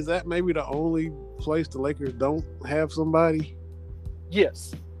forward, is that maybe the only place the Lakers don't have somebody?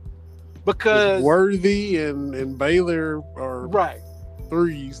 Yes. Because Worthy and Baylor are right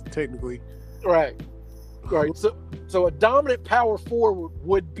 3s technically. Right. So a dominant power forward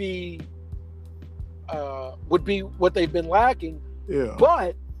would be what they've been lacking. Yeah.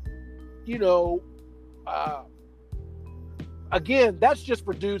 But again, that's just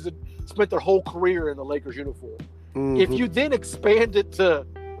for dudes that spent their whole career in the Lakers uniform. Mm-hmm. If you then expand it to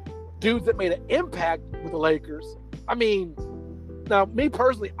dudes that made an impact with the Lakers, I mean, now me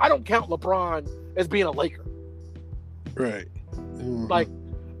personally, I don't count LeBron as being a Laker. Right. Mm-hmm. Like,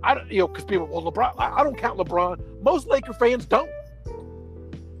 I don't, because people, LeBron, I don't count LeBron. Most Laker fans don't.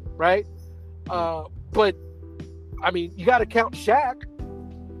 Right. But I mean, you got to count Shaq.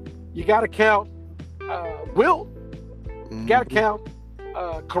 You got to count Wilt. You got to count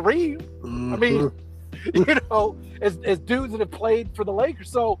Kareem. Mm-hmm. I mean, as dudes that have played for the Lakers.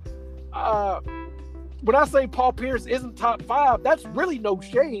 So when I say Paul Pierce isn't top 5, that's really no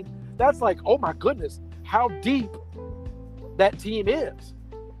shade. That's like, oh my goodness, how deep that team is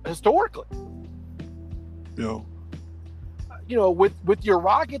historically. Yeah. With your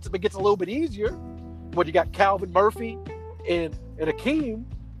Rockets, it gets a little bit easier. When you got Calvin Murphy and Hakeem,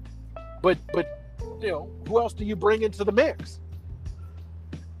 but who else do you bring into the mix?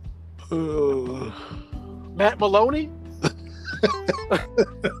 Matt Maloney?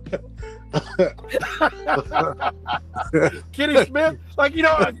 Kenny Smith? Like,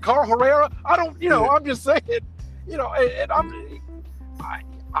 Carl Herrera? I don't, I'm just saying, and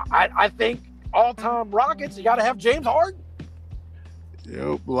I think all-time Rockets, you got to have James Harden.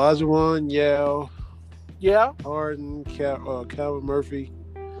 Yep, Olajuwon, Yao. Yeah. Harden, Calvin Murphy.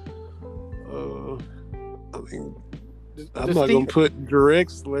 I'm not going to put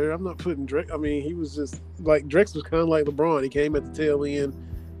Drexler. I'm not putting Drexler. I mean, he was just like Drexler was kind of like LeBron. He came at the tail end.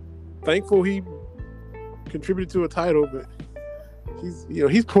 Thankful he contributed to a title, but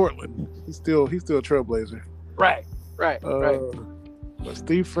he's Portland. He's still a trailblazer. Right. But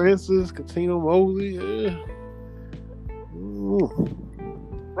Steve Francis, Cuttino Mosley,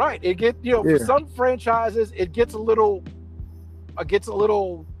 Right. It for some franchises it gets a little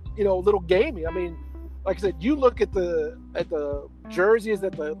little gamey. I mean, like I said, you look at the jerseys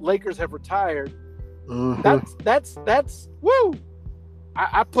that the Lakers have retired. That's woo.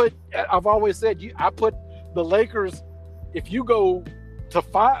 I've always said I put the Lakers. If you go to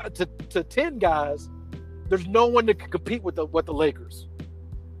 5 to 10 guys, there's no one that can compete with the Lakers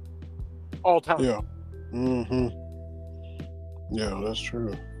all time. Yeah. Yeah, that's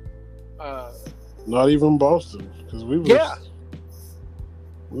true. Not even Boston, because we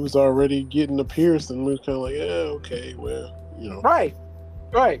was already getting the Pierce, and we was kind of like, okay, well, Right.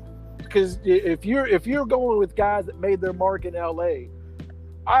 Because if you're going with guys that made their mark in LA,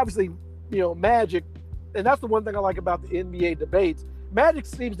 obviously, Magic, and that's the one thing I like about the NBA debates. Magic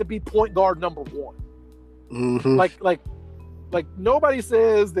seems to be point guard number one. Mm-hmm. Like nobody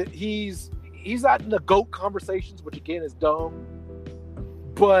says that he's not in the GOAT conversations, which again is dumb,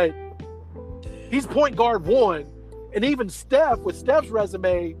 but he's point guard one, and even Steph, with Steph's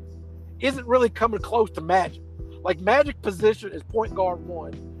resume, isn't really coming close to Magic. Like Magic position is point guard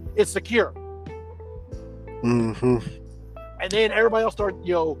one, it's secure. Mm-hmm. And then everybody else starts,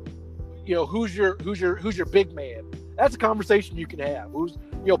 who's your big man? That's a conversation you can have. Who's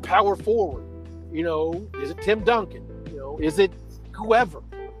power forward? Is it Tim Duncan? Is it whoever?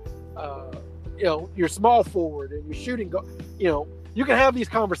 Your small forward and your shooting you can have these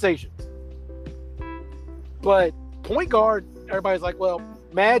conversations. But point guard, everybody's like, well,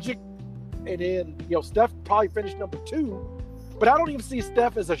 Magic, and then Steph probably finished number 2. But I don't even see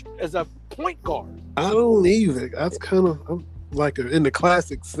Steph as a point guard. I don't either. That's kind of like in the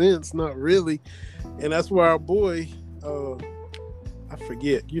classic sense, not really. And that's why our boy, I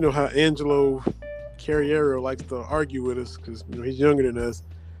forget. You know how Angelo Carriero likes to argue with us because he's younger than us.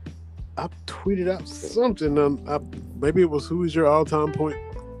 I tweeted out something. Maybe it was who's your all-time point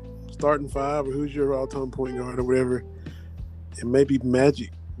starting 5 or who's your all-time point guard or whatever. And maybe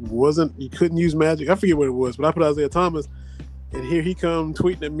Magic you couldn't use Magic. I forget what it was, but I put Isaiah Thomas, and here he come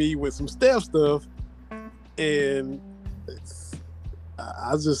tweeting at me with some Steph stuff, and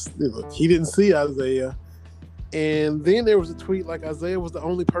I just he didn't see Isaiah. And then there was a tweet like Isaiah was the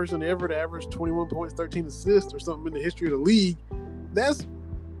only person ever to average 21 points, 13 assists or something in the history of the league. That's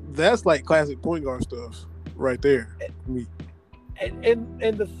like classic point guard stuff right there.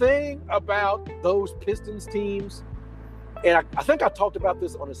 And the thing about those Pistons teams, and I think I talked about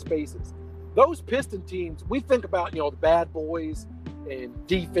this on the Spaces, those Piston teams, we think about, the bad boys and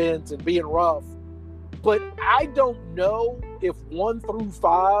defense and being rough, but I don't know if 1 through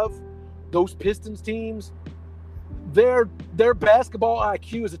 5, those Pistons teams, their basketball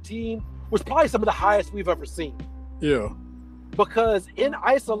IQ as a team was probably some of the highest we've ever seen. Yeah. Because in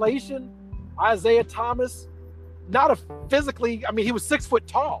isolation, Isaiah Thomas, he was 6 foot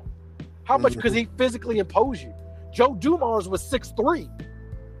tall. How much could he physically impose you? Joe Dumars was 6'3".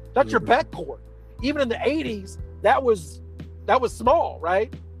 That's your backcourt. Even in the 80s, that was small,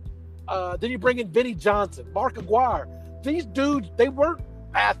 right? Then you bring in Vinnie Johnson, Mark Aguirre. These dudes, they weren't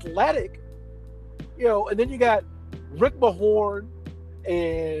athletic, and then you got Rick Mahorn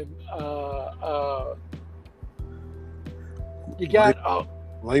and you got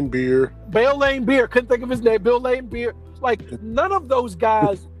Lane Beer. Bill Lane Beer. Couldn't think of his name. Bill Lane Beer. Like, none of those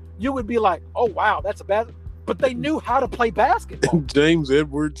guys, you would be like, oh, wow, that's a bad. But they knew how to play basketball. James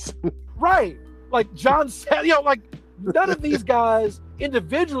Edwards. Right. Like John, none of these guys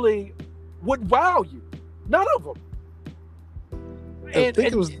individually would wow you. None of them. I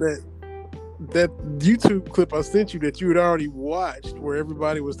think it was that YouTube clip I sent you that you had already watched where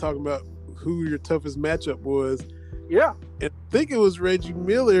everybody was talking about who your toughest matchup was. Yeah. And I think it was Reggie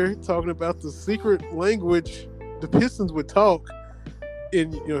Miller talking about the secret language the Pistons would talk.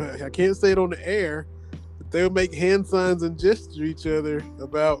 And, I can't say it on the air. They would make hand signs and gesture to each other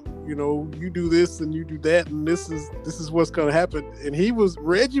about, you do this and you do that, and this is what's going to happen. And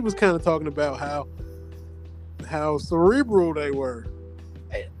Reggie was kind of talking about how cerebral they were.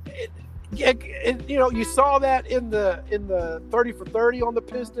 You saw that in the 30 for 30 on the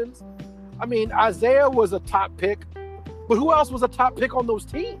Pistons. I mean, Isaiah was a top pick, but who else was a top pick on those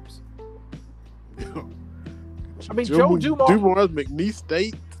teams? I mean, Joe Dumars, McNeese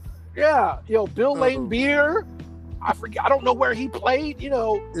State. Yeah, Bill Lane Beer. I forget. I don't know where he played.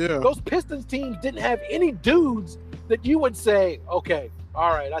 Those Pistons teams didn't have any dudes that you would say, okay,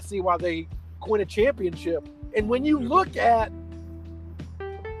 all right, I see why they win a championship. And when you look at,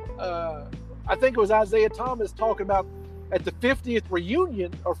 I think it was Isaiah Thomas talking about at the 50th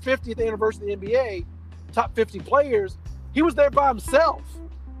reunion or 50th anniversary of the NBA, top 50 players, he was there by himself.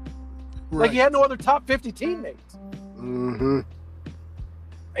 Right. Like he had no other top 50 teammates. Mm-hmm.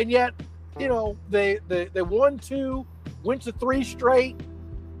 And yet, you know, they won 2, went to 3 straight,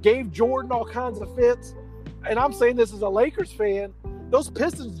 gave Jordan all kinds of fits. And I'm saying this as a Lakers fan, those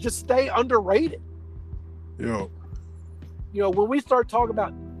Pistons just stay underrated. Yeah. You know, when we start talking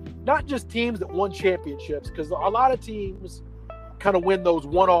about not just teams that won championships, because a lot of teams kind of win those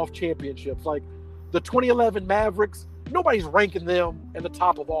one-off championships. Like the 2011 Mavericks, nobody's ranking them in the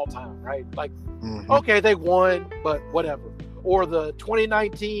top of all time, right? Like, okay, they won, but whatever. Or the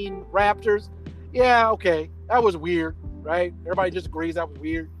 2019 Raptors, yeah, okay, that was weird, right? Everybody just agrees that was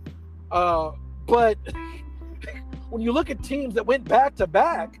weird. But when you look at teams that went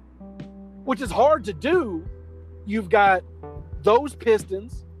back-to-back, which is hard to do, you've got those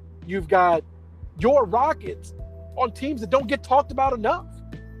Pistons, you've got your Rockets on teams that don't get talked about enough.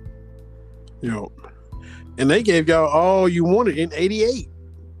 Yo. And they gave y'all all you wanted in 88.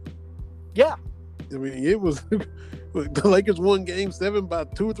 Yeah. I mean, it was the Lakers won game 7 by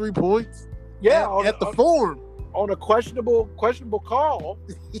 2 or 3 points. Yeah. At the Forum. On a questionable call,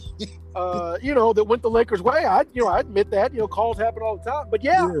 you know, that went the Lakers' way. I admit that, you know, calls happen all the time. But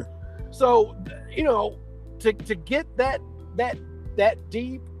yeah. So, you know, to get that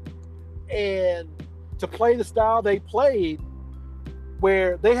deep and to play the style they played,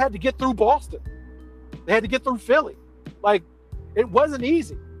 where they had to get through Boston, they had to get through Philly, like it wasn't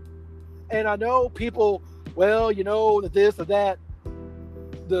easy. And I know people, well, you know, that this or that.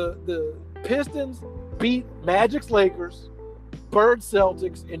 The Pistons beat Magic's Lakers, Bird's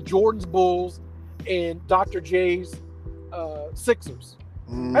Celtics, and Jordan's Bulls, and Dr. J's Sixers.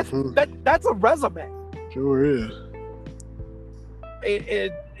 That's a resume. Sure is.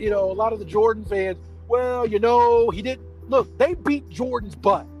 And you know, a lot of the Jordan fans, well, you know, he didn't look. They beat Jordan's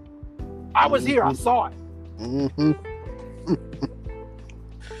butt. I was here. I saw it.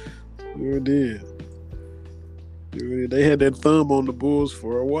 Sure did. They had that thumb on the Bulls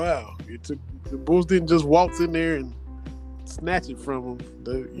for a while. The Bulls didn't just waltz in there and snatch it from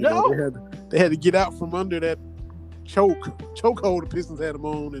them. They had to get out from under that chokehold the Pistons had them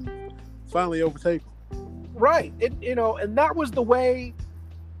on and finally overtake them. Right. And that was the way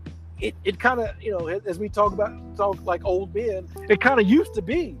it kind of, you know, as we talk like old men, it kind of used to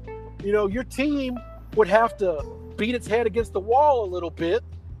be. You know, your team would have to beat its head against the wall a little bit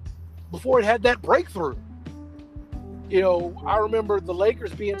before it had that breakthrough. You know, I remember the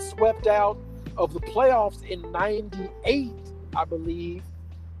Lakers being swept out of the playoffs in '98, I believe,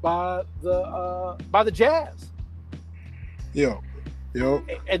 by the Jazz. Yeah.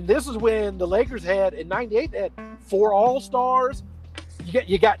 And this is when the Lakers had, in '98, they had 4 All-Stars.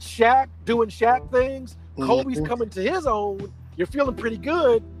 You got Shaq doing Shaq things. Kobe's coming to his own. You're feeling pretty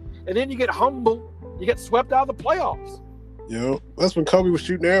good. And then you get humbled. You get swept out of the playoffs. Yeah. That's when Kobe was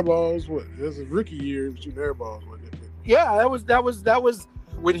shooting air balls. That was his rookie year. He was shooting air balls, wasn't it? Yeah, that was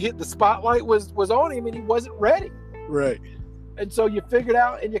when the spotlight was on him and he wasn't ready. Right. And so you figured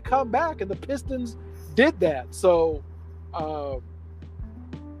out and you come back, and the Pistons did that. So,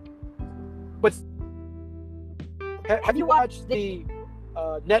 but have you watched the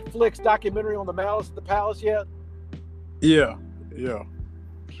Netflix documentary on the Malice at the Palace yet? Yeah.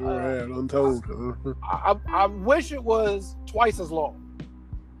 Sure have. Untold. I wish it was twice as long.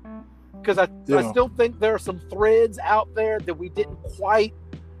 Because I still think there are some threads out there that we didn't quite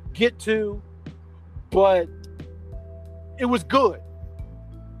get to, but it was good.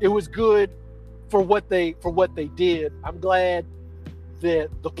 It was good for what they did. I'm glad that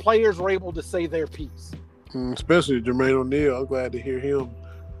the players were able to say their piece. Especially Jermaine O'Neal. I'm glad to hear him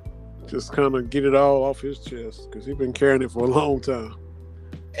just kind of get it all off his chest because he's been carrying it for a long time.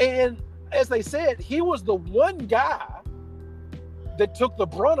 And as they said, he was the one guy that took the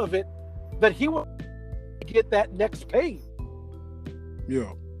brunt of it, that he would get that next pay.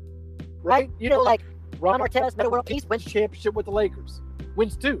 Yeah. Right? You know, like Ron Artest, Metta World Peace, wins championship with the Lakers.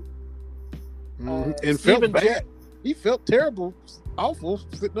 Wins 2. And felt bad. He felt terrible, awful,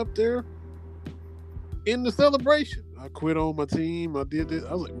 sitting up there in the celebration. I quit on my team. I did this.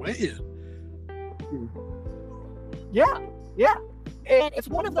 I was like, man. Yeah. And it's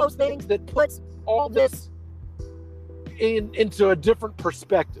one of those things that puts all this into a different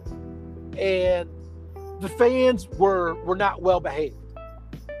perspective. And the fans were not well behaved,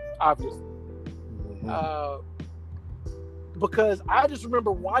 obviously. Because I just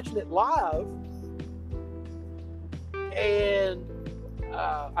remember watching it live, And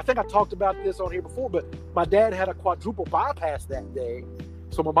I think I talked about this on here before, but my dad had a quadruple bypass that day.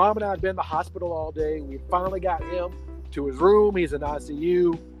 So my mom and I had been in the hospital all day. We finally got him to his room. He's in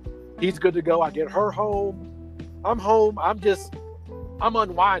ICU. He's good to go. I get her home. I'm home. I'm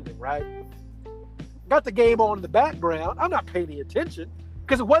unwinding, right? Got the game on in the background. I'm not paying any attention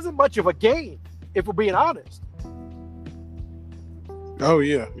because it wasn't much of a game, if we're being honest. Oh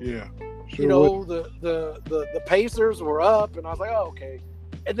yeah. Sure The Pacers were up, and I was like, oh, okay.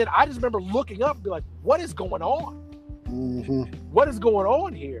 And then I just remember looking up and be like, what is going on? Mm-hmm. What is going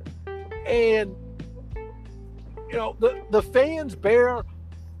on here? And the fans bear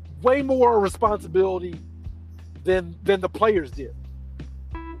way more responsibility than the players did.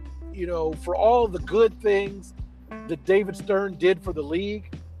 For all the good things that David Stern did for the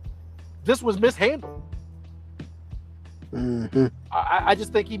league, this was mishandled. Mm-hmm. I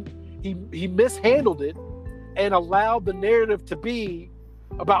just think he mishandled it and allowed the narrative to be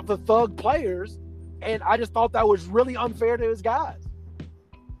about the thug players, and I just thought that was really unfair to his guys.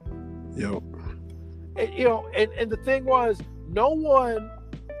 Yep. And the thing was, no one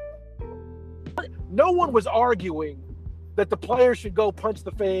was arguing that the players should go punch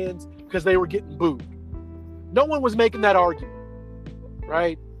the fans because they were getting booed. No one was making that argument,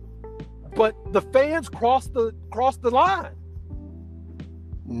 right? But the fans crossed the line.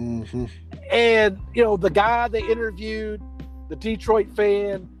 Mm-hmm. And the guy they interviewed, the Detroit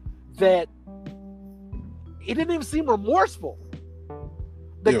fan, that he didn't even seem remorseful.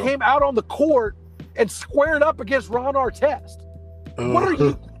 They came out on the court and squared up against Ron Artest.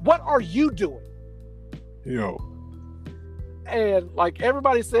 What are you doing? Yo. And like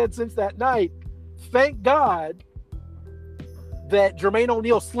everybody said since that night, thank God that Jermaine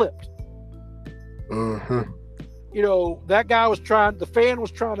O'Neal slipped. Uh-huh. That guy the fan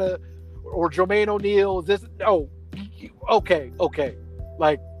was trying to, or Jermaine O'Neal, okay.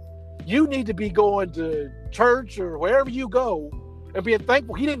 Like, you need to be going to church or wherever you go and being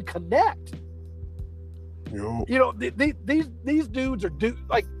thankful he didn't connect. Yo. These dudes are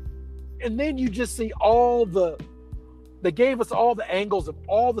like, and then you just see they gave us all the angles of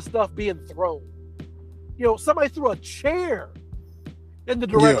all the stuff being thrown. Somebody threw a chair in the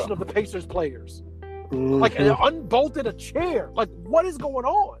direction of the Pacers players. Mm-hmm. Like, and unbolted a chair. Like, what is going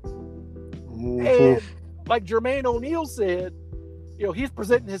on? Mm-hmm. And like Jermaine O'Neal said, he's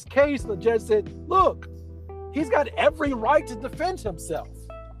presenting his case, and the judge said, look, he's got every right to defend himself.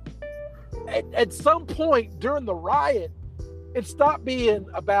 At some point during the riot, it stopped being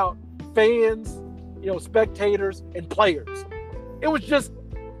about fans, spectators, and players. It was just,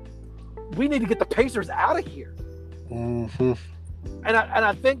 we need to get the Pacers out of here. Mm-hmm. And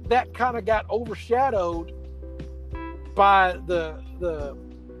I think that kind of got overshadowed by the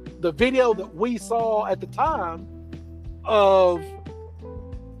video that we saw at the time of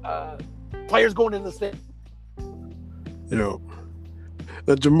players going in the stand.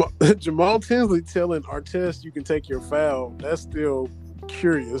 Jamal Tinsley telling Artest you can take your foul, that's still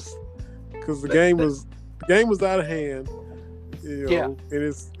curious because the game was out of hand. And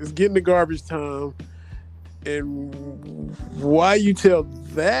it's getting to garbage time. And why you tell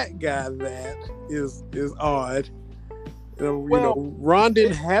that guy that is odd. Ron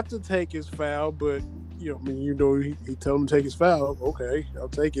didn't have to take his foul, but he told him to take his foul. Okay, I'll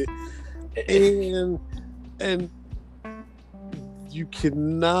take it. And you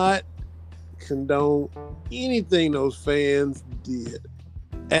cannot condone anything those fans did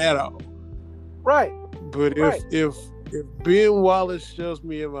at all. Right. But if Ben Wallace shoves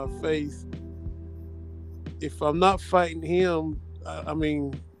me in my face, if I'm not fighting him,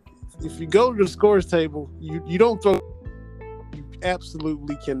 if you go to the scores table, you don't throw. You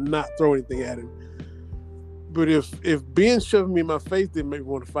absolutely cannot throw anything at him. But if Ben shoving me in my face didn't make me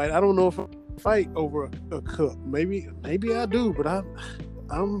want to fight, I don't know if I fight over a cup. Maybe I do, but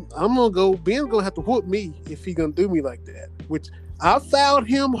I'm gonna go. Ben's gonna have to whoop me if he gonna do me like that. Which I fouled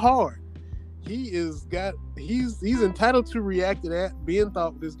him hard. He's entitled to react to that. Ben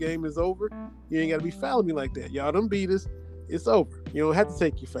thought this game is over. You ain't got to be fouling me like that. Y'all done beat us. It's over. You don't have to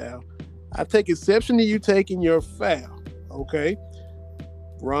take your foul. I take exception to you taking your foul. Okay.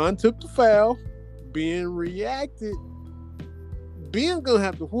 Ron took the foul. Ben reacted. Ben's gonna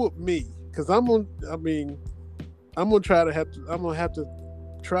have to whoop me because I'm gonna have to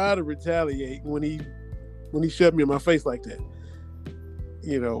try to retaliate when he shoved me in my face like that.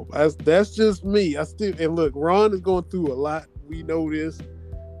 That's just me. And look, Ron is going through a lot. We know this.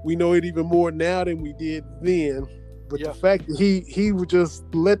 We know it even more now than we did then. But the fact that he would just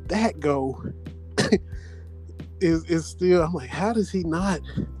let that go is still. I'm like, how does he not?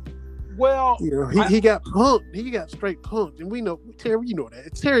 Well, he got punked. He got straight punked, and we know, Terry. You know that.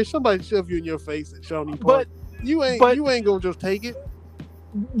 It's Terry. Somebody shove you in your face at Shawnee Park. You ain't gonna just take it.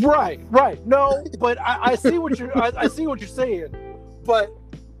 Right. No, but I see what you're. I see what you're saying. But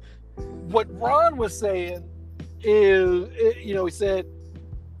what Ron was saying is, he said,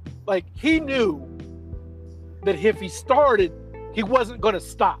 like, he knew that if he started, he wasn't going to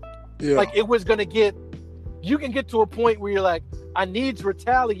stop. Yeah. Like, it was going to get. You can get to a point where you're like, I need to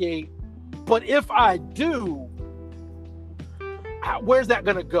retaliate, but if I do, where's that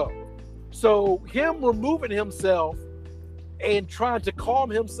going to go? So him removing himself and trying to calm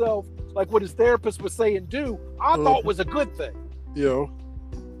himself, like what his therapist was saying, I thought was a good thing. Yeah.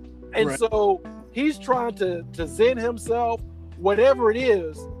 And so he's trying to zen himself, whatever it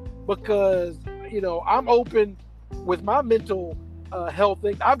is, because, I'm open with my mental health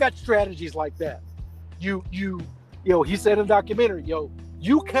thing. I've got strategies like that. He said in the documentary,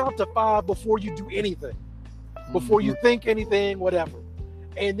 you count to 5 before you do anything, before you think anything, whatever.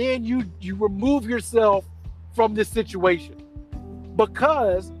 And then you remove yourself from this situation.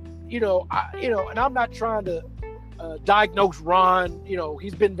 Because, and I'm not trying to diagnose Ron,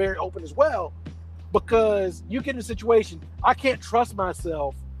 he's been very open as well, because you get in a situation, I can't trust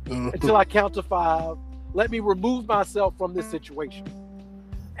myself until I count to 5. Let me remove myself from this situation.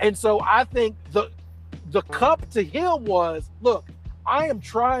 And so I think the cup to him was, look, I am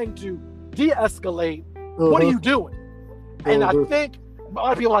trying to de-escalate. What are you doing? And I think a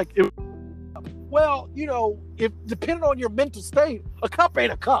lot of people are like, well, if depending on your mental state, a cup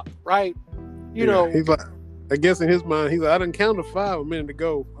ain't a cup, right? He's like, I guess in his mind, he's like, I didn't count to 5 a minute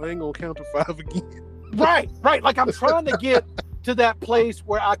ago. I ain't gonna count to 5 again. Right. Like, I'm trying to get to that place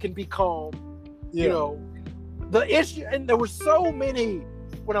where I can be calm. Yeah. The issue, and there were so many,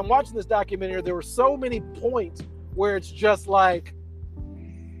 when I'm watching this documentary, there were so many points where it's just like,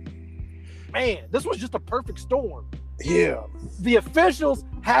 man, this was just a perfect storm. Yeah. The officials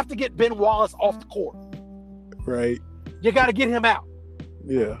have to get Ben Wallace off the court. Right. You got to get him out.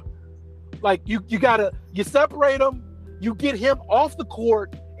 Yeah. Like, you separate him, you get him off the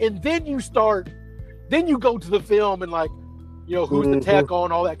court, and then you go to the film and, like, who's the tech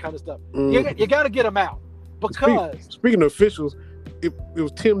on, all that kind of stuff. You got to get him out. Because speaking of officials, it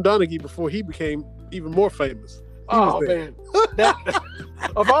was Tim Donaghy before he became even more famous. Man,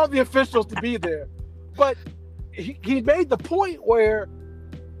 of all the officials to be there, but he made the point where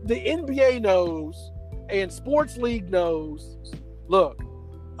the NBA knows and sports league knows. Look,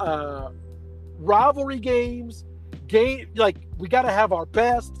 rivalry games, like, we got to have our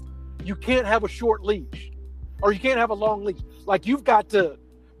best. You can't have a short leash, or you can't have a long leash. Like, you've got to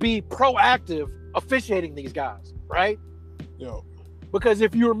be proactive officiating these guys, right? Yeah. Because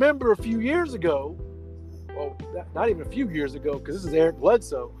if you remember a few years ago, well, not even a few years ago, because this is Eric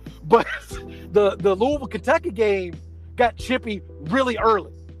Bledsoe, but the Louisville Kentucky game got chippy really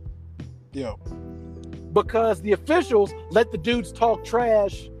early. Yeah. Because the officials let the dudes talk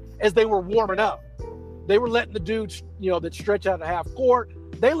trash as they were warming up. They were letting the dudes, that stretch out to half court,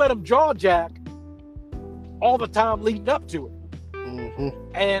 they let them jaw jack all the time leading up to it.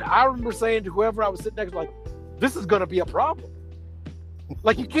 And I remember saying to whoever I was sitting next to, like, this is going to be a problem.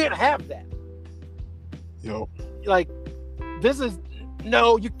 Like, you can't have that. Yep. Like,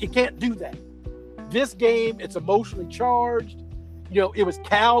 you can't do that. This game, it's emotionally charged. It was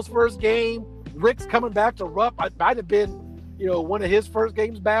Cal's first game. Rick's coming back to Rupp. It might have been, one of his first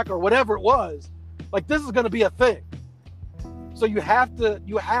games back or whatever it was. Like, this is going to be a thing. So you have to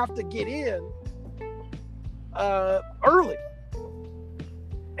get in early.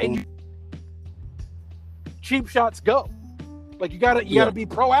 And cheap shots go. Like, you gotta be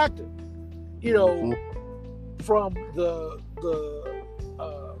proactive. From the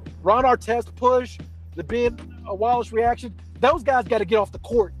Ron Artest push, the Ben Wallace reaction, those guys got to get off the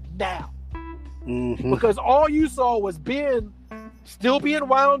court now. Because all you saw was Ben still being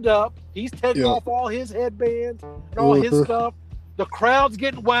wound up. He's taking off all his headbands and all his stuff. The crowd's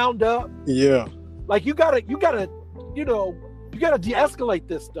getting wound up. Yeah. Like, you gotta de-escalate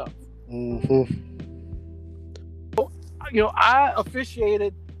this stuff. I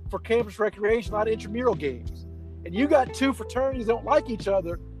officiated for campus recreation, a lot of intramural games, and you got two fraternities that don't like each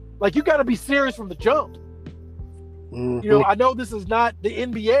other. Like, you got to be serious from the jump. I know this is not the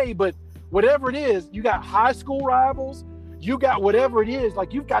NBA, but whatever it is, you got high school rivals, you got whatever it is,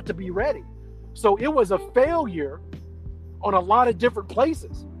 like, you've got to be ready. So it was a failure on a lot of different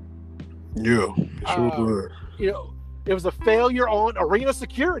places. Yeah, sure. It was a failure on arena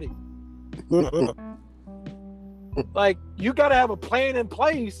security. Like, you got to have a plan in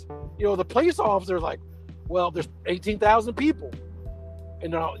place. The police officer's like, well, there's 18,000 people.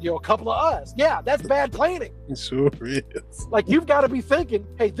 and a couple of us. Yeah, that's bad planning. It sure is. Like, you've got to be thinking,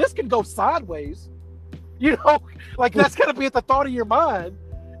 hey, this can go sideways. Like, that's got to be at the thought of your mind.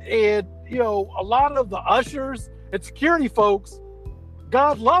 And a lot of the ushers and security folks,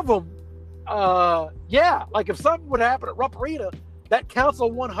 God love them. Yeah, like if something would happen at Rupp Arena, that counts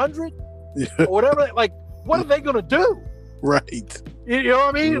on 100 or whatever. Like, what are they going to do? Right. You know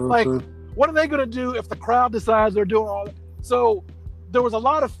what I mean? Like, what are they going to do if the crowd decides they're doing all that? So there was a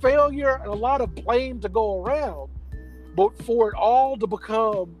lot of failure and a lot of blame to go around, but for it all to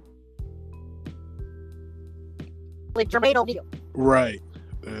become like Jermaine O'Neal. Right.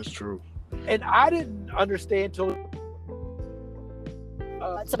 That's true. And I didn't understand till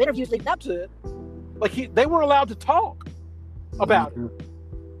some interviews leading up to it, like they weren't allowed to talk about it.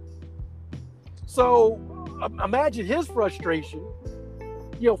 So imagine his frustration.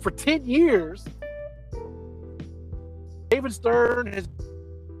 For 10 years, David Stern has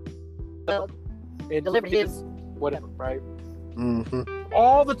and delivered his whatever, right? Mm-hmm.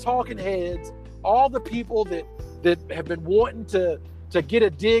 All the talking heads, all the people that have been wanting to get a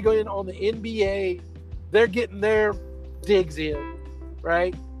dig in on the NBA, they're getting their digs in,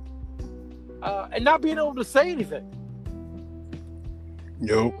 right? And not being able to say anything.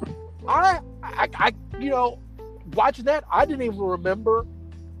 Nope. I watching that, I didn't even remember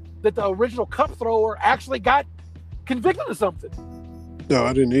that the original cup thrower actually got convicted of something. No,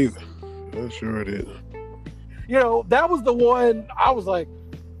 I didn't either. I sure did. That was the one I was like,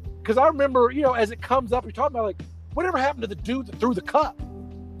 because I remember, as it comes up, you're talking about like, whatever happened to the dude that threw the cup?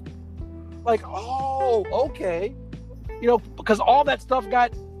 Like, oh, okay. Because all that stuff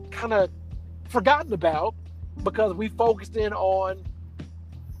got kind of forgotten about because we focused in on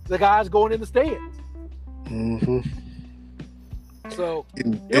the guys going in the stands. Mm-hmm. So it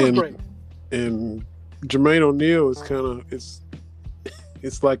was great. And Jermaine O'Neal is kind of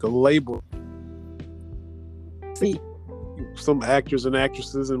it's like a label. See, some actors and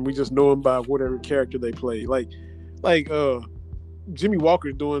actresses, and we just know them by whatever character they play. Like Jimmy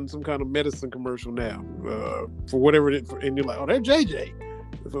Walker's doing some kind of medicine commercial now for whatever it is, and you're like, oh, that's JJ.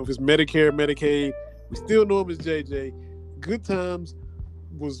 If it's Medicare, Medicaid, we still know him as JJ. Good Times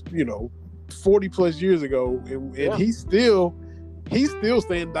was 40 plus years ago, and he's still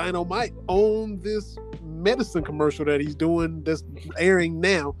saying dynamite on this medicine commercial that he's doing that's airing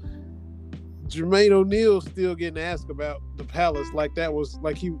now. Jermaine O'Neal's still getting asked about the Palace like that was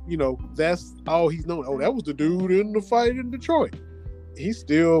like that's all he's known. Oh, that was the dude in the fight in Detroit. He's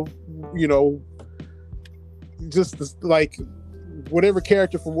still, just like whatever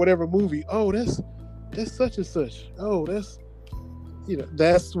character from whatever movie. Oh, that's such and such. Oh, that's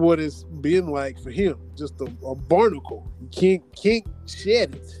what it's been like for him. Just a barnacle. You can't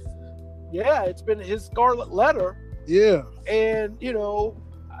shed it. Yeah, it's been his scarlet letter. Yeah. And,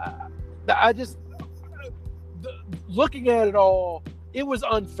 I just, looking at it all, it was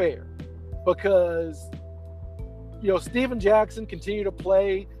unfair because, Steven Jackson continued to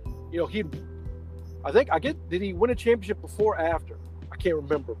play. Did he win a championship before or after? I can't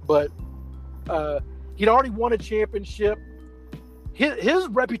remember, but he'd already won a championship. His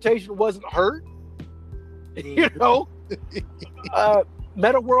reputation wasn't hurt,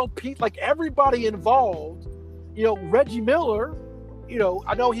 Meta World Pete, like everybody involved, Reggie Miller,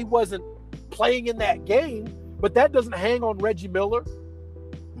 I know he wasn't playing in that game, but that doesn't hang on Reggie Miller.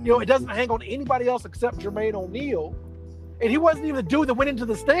 It doesn't hang on anybody else except Jermaine O'Neal. And he wasn't even the dude that went into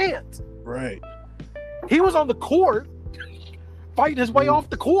the stands. Right. He was on the court fighting his way off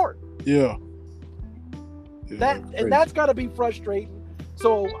the court. Yeah. That's got to be frustrating.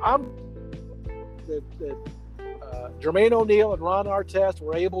 So Jermaine O'Neal and Ron Artest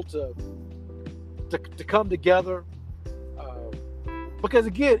were able to come together because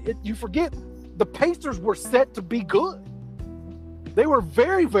again, you forget the Pacers were set to be good. They were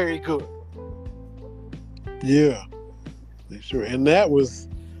very, very good. Yeah, sure. And that was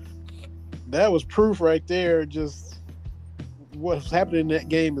proof right there. Just what's happening in that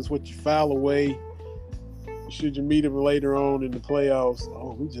game is what you file away. Should you meet them later on in the playoffs?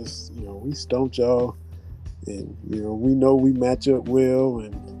 Oh, we just, we stumped y'all, and we know we match up well,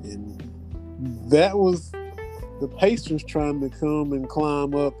 and that was the Pacers trying to come and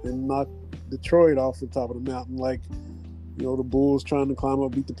climb up and knock Detroit off the top of the mountain, like the Bulls trying to climb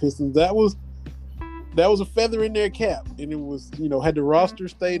up, beat the Pistons. That was a feather in their cap, and it was had the roster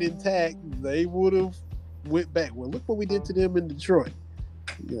stayed intact, they would have went back. Well, look what we did to them in Detroit.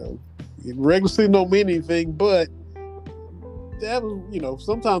 Regular season don't mean anything, but that was,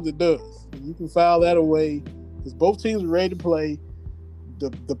 sometimes it does. You can file that away because both teams were ready to play.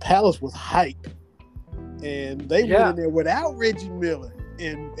 The Palace was hype, and they went in there without Reggie Miller,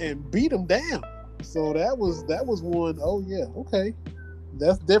 and beat them down. So that was one. Oh yeah, okay,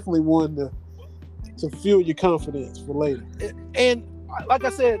 that's definitely one to fuel your confidence for later. And like I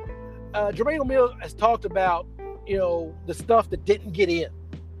said, Jermaine O'Neal has talked about the stuff that didn't get in.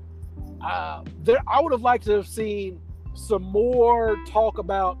 I would have liked to have seen some more talk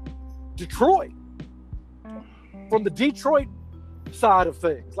about Detroit from the Detroit side of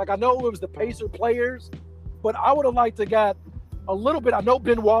things. Like, I know it was the Pacer players, but I would have liked to got a little bit. I know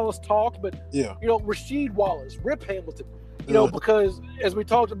Ben Wallace talked, but Rasheed Wallace, Rip Hamilton, because as we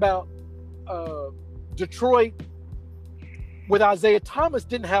talked about, Detroit with Isaiah Thomas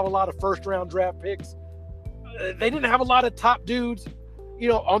didn't have a lot of first round draft picks. They didn't have a lot of top dudes,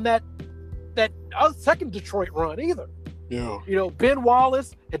 on that second Detroit run either. Yeah. Ben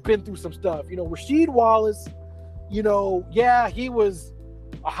Wallace had been through some stuff. Rasheed Wallace, he was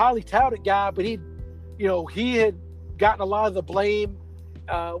a highly touted guy, but he had gotten a lot of the blame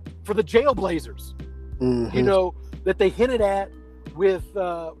for the Jailblazers, that they hinted at with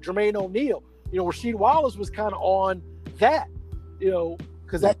Jermaine O'Neal. Rasheed Wallace was kind of on that,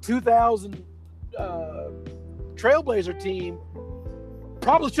 because that 2000 Trailblazer team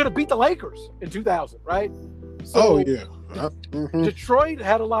probably should have beat the Lakers in 2000, right? So, Detroit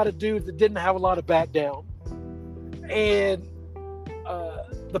had a lot of dudes that didn't have a lot of back down, and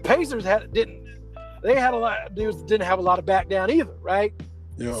the Pacers had a lot of dudes that didn't have a lot of back down either, right?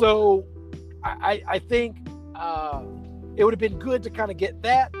 Yeah. So I think it would have been good to kind of get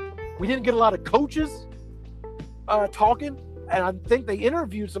that. We didn't get a lot of coaches talking, and I think they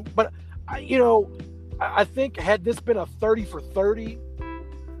interviewed some, but I think had this been a 30 for 30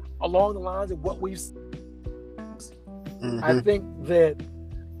 along the lines of what we've seen, I think that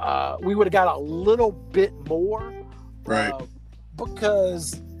we would have got a little bit more, right?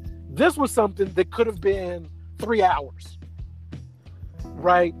 Because this was something that could have been 3 hours,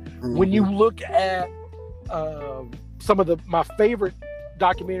 right? When you look at some of my favorite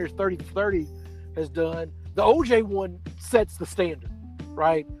documentaries 30 for 30 has done, the OJ one sets the standard,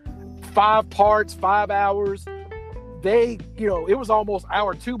 right? 5 parts, 5 hours. It was almost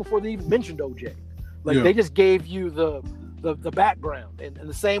hour 2 before they even mentioned OJ. They just gave you the background, and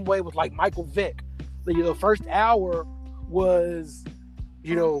the same way with like Michael Vick. The first hour was,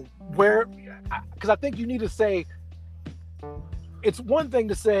 where, because I think you need to say, it's one thing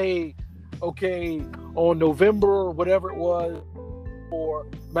to say, okay, on November or whatever it was, or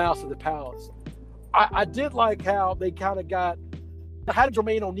Mouse of the Palace. I did like how they kind of how did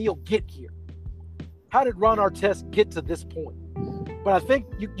Jermaine O'Neal get here? How did Ron Artest get to this point? But I think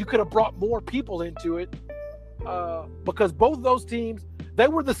you could have brought more people into it, because both of those teams, they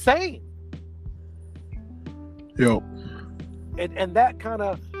were the same. Yep. And that kind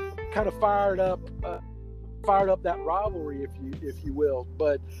of fired up that rivalry, if you will.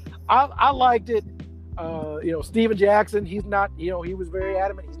 But I liked it. Steven Jackson, he's not, he was very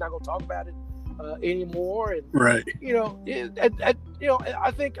adamant he's not going to talk about it anymore. And right.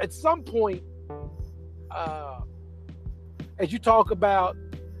 I think at some point, as you talk about,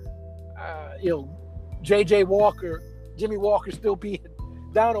 J.J. Walker, Jimmy Walker still being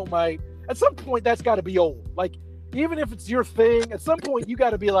dynamite, at some point that's got to be old. Like, even if it's your thing, at some point you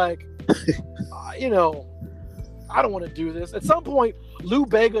got to be like, I don't want to do this. At some point, Lou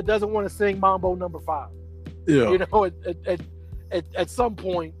Bega doesn't want to sing Mambo No. 5. Yeah. At some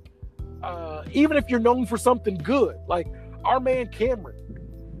point, even if you're known for something good, like our man Cameron,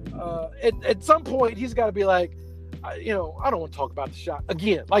 at some point he's got to be like, I don't want to talk about the shot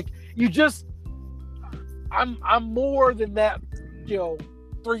again. Like, I'm more than that,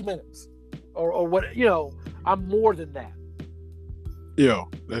 3 minutes or what, I'm more than that. Yeah,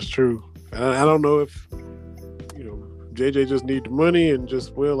 that's true. And I don't know if, JJ just need the money and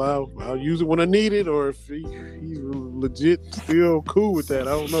just, I'll use it when I need it, or if he's legit still cool with that.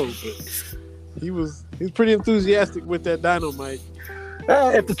 I don't know, but he's pretty enthusiastic with that dynamite.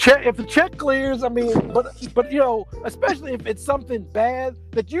 If the check clears, I mean, but especially if it's something bad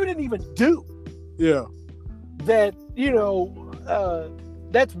that you didn't even do. Yeah. That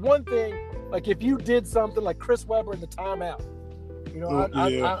that's one thing. Like, if you did something like Chris Webber in the timeout,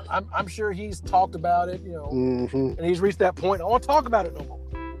 I'm sure he's talked about it, and he's reached that point. I don't want to talk about it no more.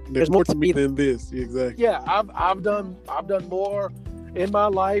 There's more to me than this. Exactly. Yeah, I've done more in my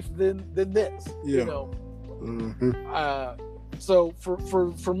life than this. Yeah. So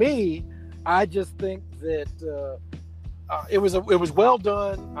for me, I just think that it was well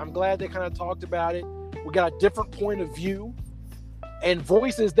done. I'm glad they kind of talked about it. We got a different point of view and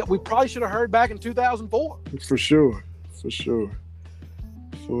voices that we probably should have heard back in 2004. For sure.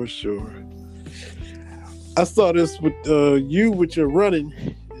 I saw this with you with your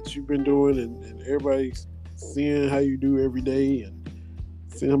running that you've been doing, and everybody's seeing how you do every day and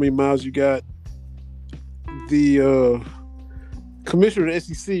seeing how many miles you got. The commissioner of the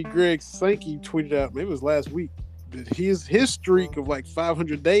SEC, Greg Sankey, tweeted out, maybe it was last week, that his streak of like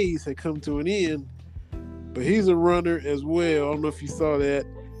 500 days had come to an end. But he's a runner as well. I don't know if you saw that,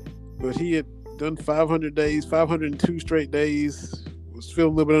 but he had done 500 days, 502 straight days, was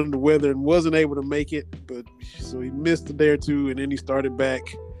feeling a little bit under the weather and wasn't able to make it. But so he missed a day or two, and then he started back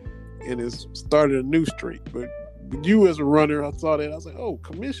and has started a new streak. But you as a runner, I saw that. I was like, oh,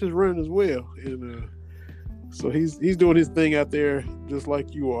 commissioner's running as well. And so he's doing his thing out there just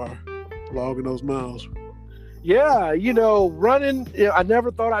like you are, logging those miles. Yeah, running, I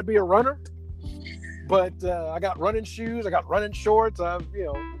never thought I'd be a runner. But I got running shoes. I got running shorts. I'm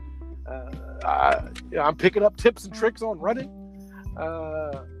picking up tips and tricks on running.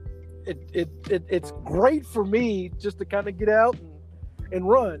 It's great for me just to kind of get out and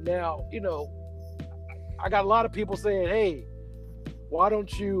run. Now, I got a lot of people saying, "Hey, why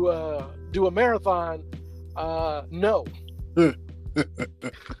don't you do a marathon?" No.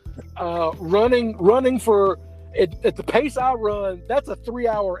 Running for at the pace I run, that's a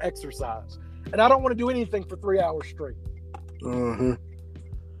 3-hour exercise. And I don't want to do anything for 3 hours straight. Uh-huh.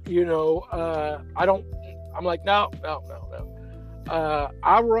 I'm like, no. I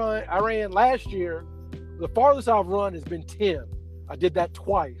ran last year. The farthest I've run has been 10. I did that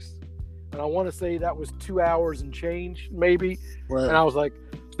twice. And I want to say that was 2 hours and change, maybe. Right. And I was like,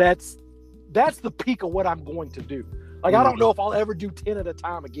 that's the peak of what I'm going to do. Like, I don't know if I'll ever do 10 at a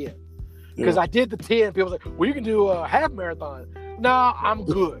time again. Because I did the 10. People were like, well, you can do a half marathon. Nah, I'm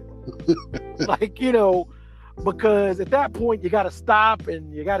good. Like, because at that point you got to stop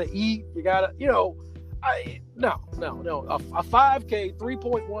and you got to eat. You got to, no. A 5K,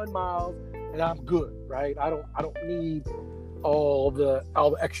 3.1 miles, and I'm good, right? I don't need all the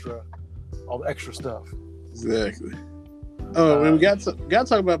extra stuff. Exactly. Oh, and we got to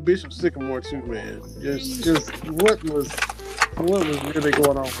talk about Bishop Sycamore too, man. Just what was really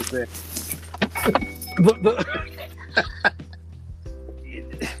going on with that?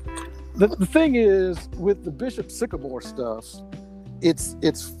 The thing is with the Bishop Sycamore stuff,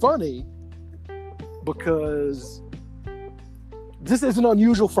 it's funny because this isn't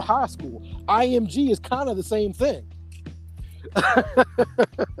unusual for high school. IMG is kind of the same thing.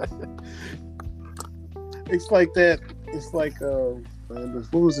 It's like that. It's like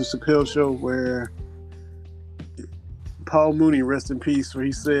what was the Chappelle show where Paul Mooney, rest in peace, where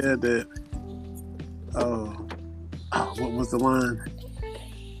he said that what was the line?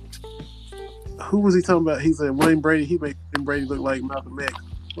 Who was he talking about? He said Wayne Brady. He made Wayne Brady look like Malcolm X.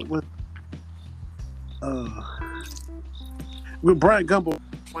 What? With Brian Gumbo,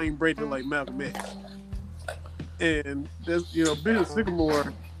 Wayne Brady look like Malcolm X. And there's Bishop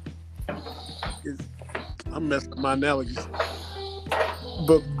Sycamore is. I'm messing up my analogies,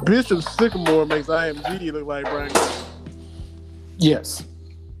 but Bishop Sycamore makes IMG look like Brian Gumbo. Yes.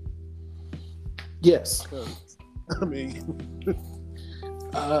 I mean,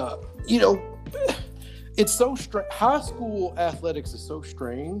 it's so strange. High school athletics is so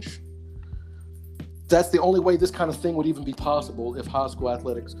strange. That's the only way this kind of thing would even be possible if high school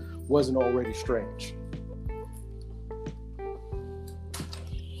athletics wasn't already strange.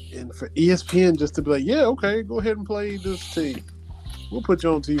 And for ESPN just to be like, yeah, okay, go ahead and play this team. We'll put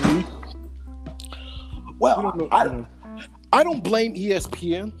you on TV. Well, I don't blame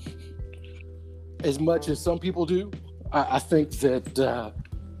ESPN as much as some people do. I think that, the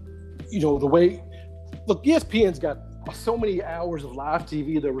way... Look, ESPN's got so many hours of live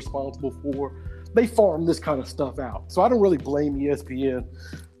TV they're responsible for. They farm this kind of stuff out. So I don't really blame ESPN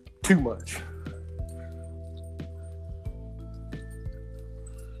too much.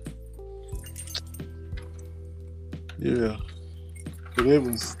 Yeah. But it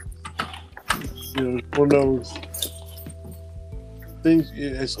was, one of those things,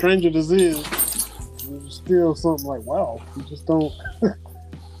 as strange as it is, it was still something like, wow, you just don't.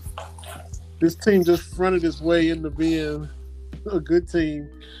 This team just fronted its way into being a good team,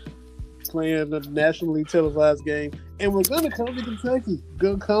 playing a nationally televised game. And we're going to come to Kentucky.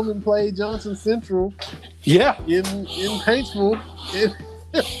 Going to come and play Johnson Central. Yeah. In Paintsville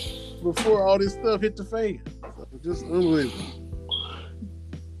before all this stuff hit the fan. So just unbelievable.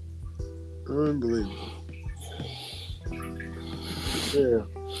 Yeah.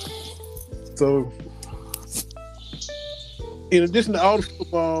 So, in addition to all the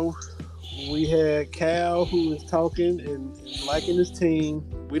football, we had Cal, who was talking and liking his team.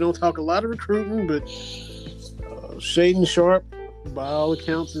 We don't talk a lot of recruiting, but Shaden Sharp, by all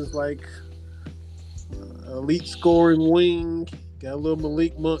accounts, is like elite scoring wing. Got a little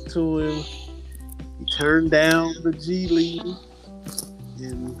Malik Monk to him. He turned down the G League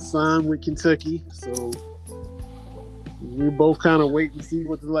and signed with Kentucky. So we both kind of wait and see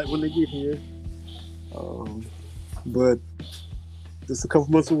what it's like when they get here. But just a couple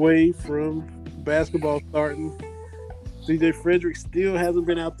months away from basketball starting. CJ Frederick still hasn't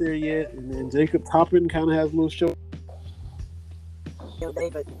been out there yet, and then Jacob Toppin kind of has a little show.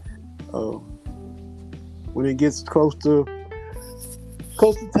 When it gets close to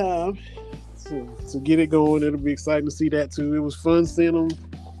time to get it going, it'll be exciting to see that too. It was fun seeing them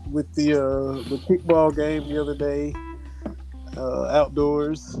with the kickball game the other day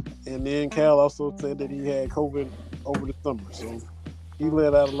outdoors, and then Cal also said that he had COVID over the summer, so he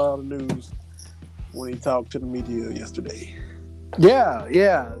let out a lot of news when he talked to the media yesterday.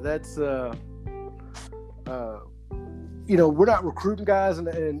 Yeah, that's we're not recruiting guys,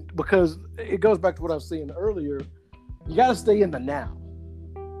 and because it goes back to what I was saying earlier, you got to stay in the now,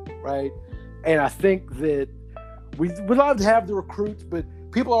 right? And I think that we'd love to have the recruits, but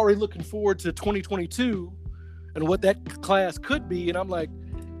people are already looking forward to 2022 and what that class could be. And I'm like,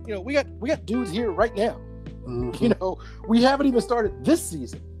 we got dudes here right now. Mm-hmm. We haven't even started this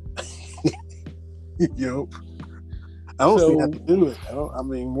season. Yep. I don't see how to do it.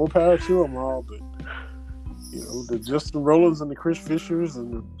 More power to them all, but the Justin Rollins and the Chris Fishers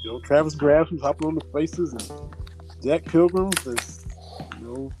and the Travis Graff who's hopping on the faces and Jack Pilgrims that's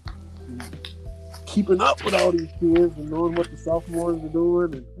keeping up with all these kids and knowing what the sophomores are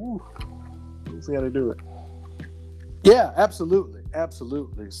doing, and we'll see how they do it. Yeah, absolutely.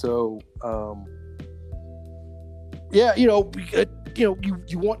 So, you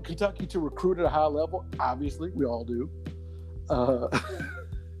want Kentucky to recruit at a high level. Obviously, we all do.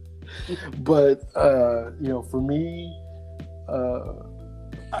 But for me,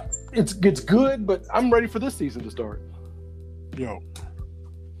 it's good. But I'm ready for this season to start. Yo,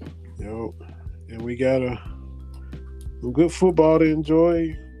 and we got some good football to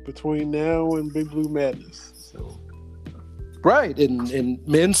enjoy between now and Big Blue Madness. So. Right, and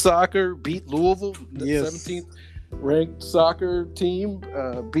men's soccer beat Louisville, the 17th ranked soccer team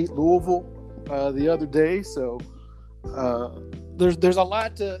beat Louisville the other day. So there's a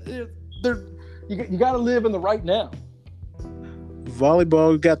lot to you got to live in the right now.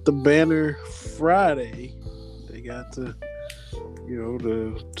 Volleyball got the banner Friday. They got to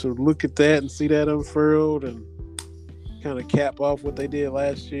to look at that and see that unfurled and kind of cap off what they did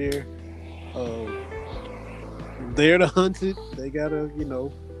last year. They're the hunted. They gotta,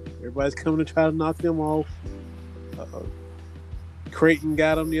 everybody's coming to try to knock them off. Creighton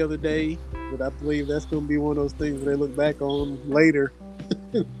got them the other day, but I believe that's going to be one of those things where they look back on later,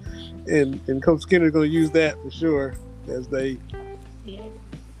 and Coach Skinner's going to use that for sure as they.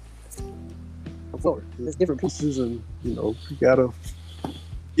 There's different pieces, and you gotta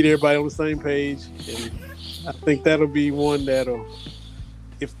get everybody on the same page, and I think that'll be one that'll.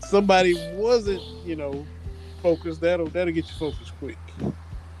 If somebody wasn't, focused, that'll get you focused quick.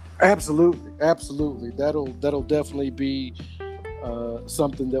 Absolutely. That'll definitely be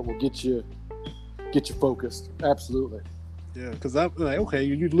something that will get you focused. Absolutely. Yeah, because I'm like, okay,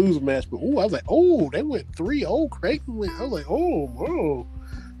 you lose a match, but I was like, they went 3-0. Creighton went. I was like, whoa.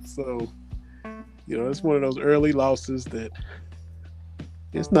 So, it's one of those early losses that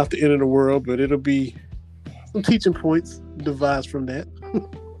it's not the end of the world, but it'll be some teaching points devised from that.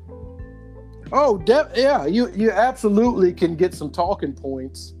 Oh, yeah, you absolutely can get some talking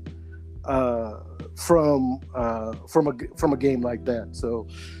points from a game like that. So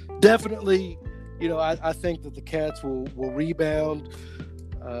definitely, I think that the Cats will rebound.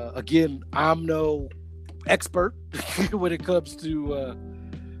 Again, I'm no expert when it comes to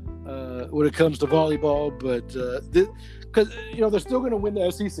volleyball, but because they're still going to win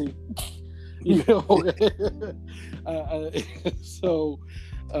the SEC. So.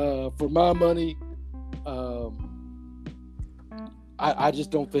 For my money, I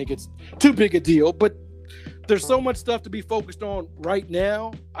just don't think it's too big a deal. But there's so much stuff to be focused on right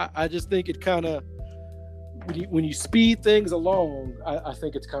now. I just think it kind of, when you speed things along, I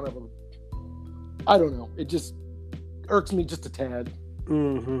think it's kind of I don't know. It just irks me just a tad.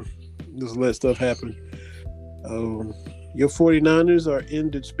 Mm-hmm. Just let stuff happen. Your 49ers are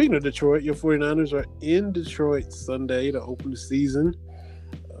speaking of Detroit, your 49ers are in Detroit Sunday to open the season.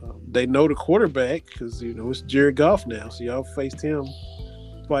 They know the quarterback because, it's Jared Goff now. So y'all faced him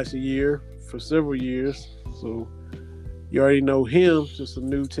twice a year for several years. So you already know him, just a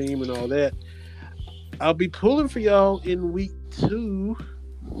new team and all that. I'll be pulling for y'all in week 2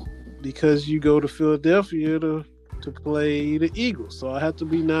 because you go to Philadelphia to play the Eagles. So I have to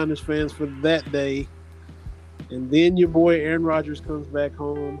be Niners fans for that day And then your boy Aaron Rodgers comes back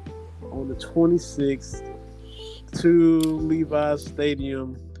home on the 26th to Levi's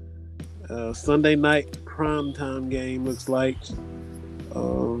Stadium. Sunday night primetime game looks like.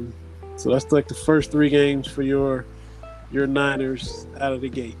 So that's like the first 3 games for your Niners out of the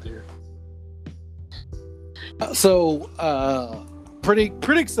gate there. So pretty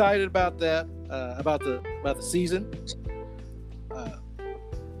excited about that, about the season.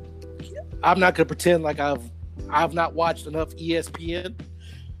 I'm not going to pretend like I've not watched enough ESPN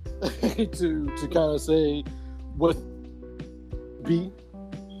to kind of say what be,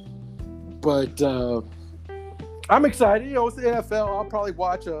 but I'm excited. You know, it's the NFL. I'll probably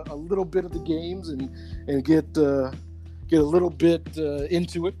watch a little bit of the games and get a little bit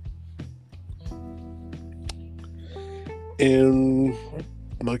into it. And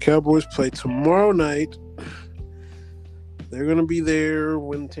my Cowboys play tomorrow night. They're going to be there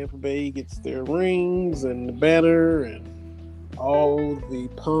when Tampa Bay gets their rings and the banner and all the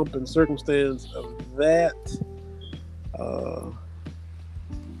pomp and circumstance of that.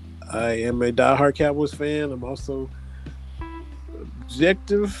 I am a diehard Cowboys fan. I'm also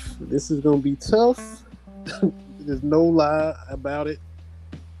objective. This is going to be tough. There's no lie about it.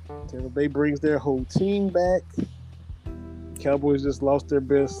 Tampa Bay brings their whole team back. Cowboys just lost their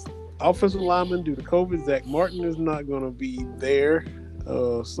best offensive lineman due to COVID. Zach Martin is not going to be there.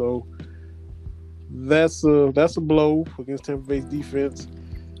 So that's a blow against Tampa Bay's defense.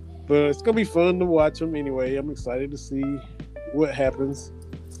 But it's going to be fun to watch them anyway. I'm excited to see what happens.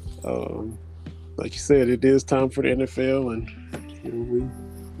 Like you said, it is time for the NFL, and you know,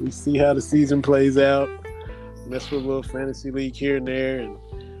 we see how the season plays out. Mess with a little fantasy league here and there, and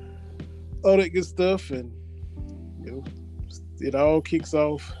all that good stuff. And you know, it all kicks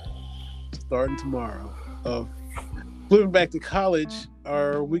off starting tomorrow. Flipping back to college,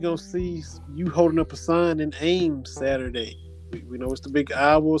 are we gonna see you holding up a sign in Ames Saturday? We know it's the big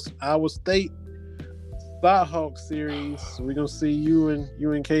Iowa State Cyhawk series. So we're gonna see you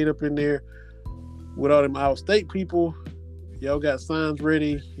and Kate up in there with all them Iowa State people. Y'all got signs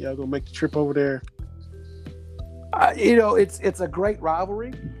ready. Y'all gonna make the trip over there? You know, it's a great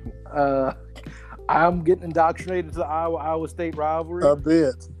rivalry. I'm getting indoctrinated to the Iowa State rivalry. A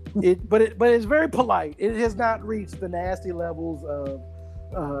bit. But it's very polite. It has not reached the nasty levels of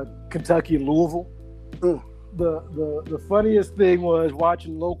Kentucky and Louisville. Ooh. The funniest thing was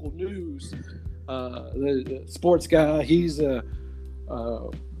watching local news. The sports guy, he's an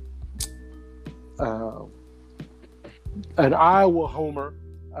Iowa homer.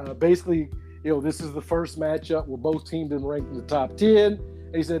 Basically, you know, this is the first matchup where both teams been ranked in the top 10.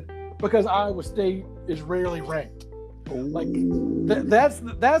 And he said, because Iowa State is rarely ranked. Like that's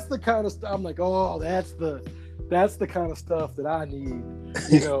the kind of stuff. I'm like, oh, that's the kind of stuff that I need,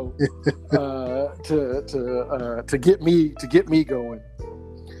 you know, to get me going.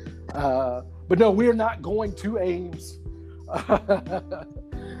 But no, we're not going to Ames.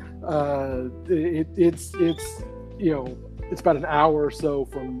 It's you know, it's about an hour or so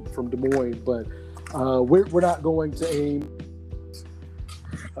from Des Moines, but we're not going to Ames.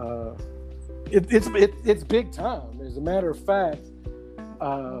 It's big time. As a matter of fact,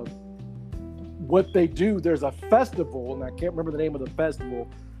 what they do, there's a festival, and I can't remember the name of the festival.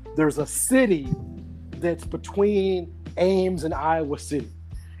 There's a city that's between Ames and Iowa City.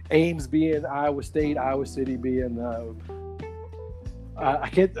 Ames being Iowa State, Iowa City being I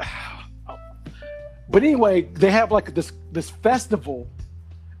can't. But anyway, they have like this festival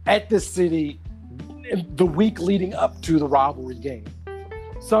at this city the week leading up to the rivalry game.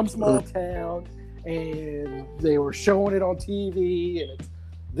 Some small town, and they were showing it on TV, and it's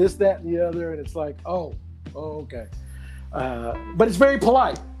this, that, and the other, and it's like, oh, okay. But it's very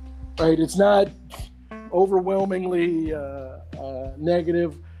polite, right? It's not overwhelmingly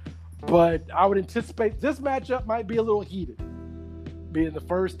negative, but I would anticipate this matchup might be a little heated, being the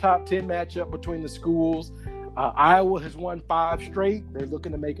first top 10 matchup between the schools. Iowa has won 5 straight. They're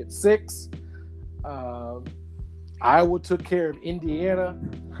looking to make it 6. Iowa took care of Indiana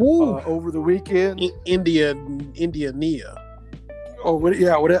over the weekend. Indiana. Oh,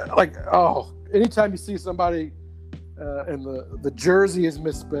 yeah. Like, oh, anytime you see somebody and the jersey is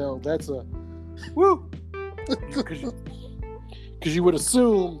misspelled, that's a woo. Because you would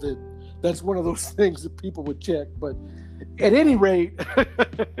assume that that's one of those things that people would check. But at any rate.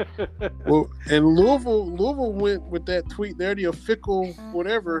 Well, and Louisville went with that tweet. They're the official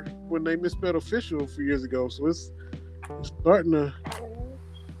whatever when they misspelled official a few years ago. So it's starting to,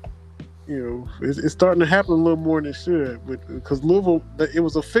 you know, it's starting to happen a little more than it should. Because Louisville, it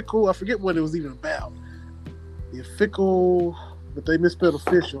was a fickle. I forget what it was even about. The fickle but they misspelled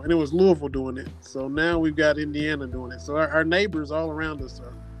official, and it was Louisville doing it. So now we've got Indiana doing it. So our neighbors all around us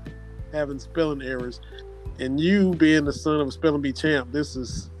are having spelling errors. And you being the son of a spelling bee champ, this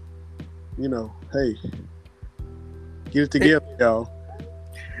is, hey, get it together, y'all.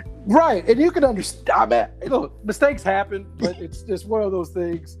 Right, and you can understand. Mistakes happen, but it's just one of those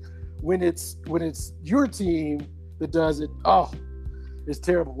things when it's your team that does it. Oh, it's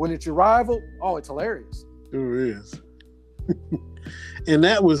terrible. When it's your rival, oh, it's hilarious. Sure is. And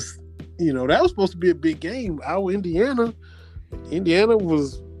that was supposed to be a big game. Our Indiana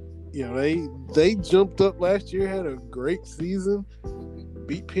was, they jumped up last year, had a great season,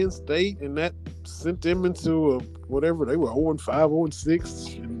 beat Penn State, and that sent them into whatever they were 0-5,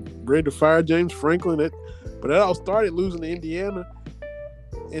 0-6, and ready to fire James Franklin. But that all started losing to Indiana,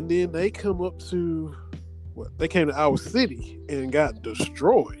 and then they come up to they came to our city and got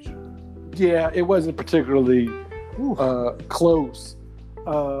destroyed. Yeah, it wasn't particularly close.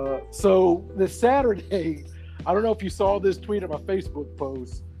 So this Saturday, I don't know if you saw this tweet or my Facebook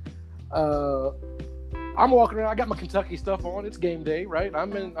post. I'm walking around. I got my Kentucky stuff on. It's game day, right?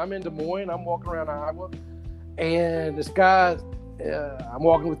 I'm in Des Moines. I'm walking around Iowa, and this guy, I'm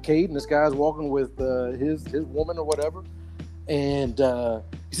walking with Kate, and this guy's walking with his woman or whatever. And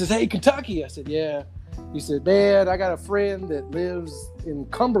he says, "Hey, Kentucky." I said, "Yeah." He said, "Man, I got a friend that lives in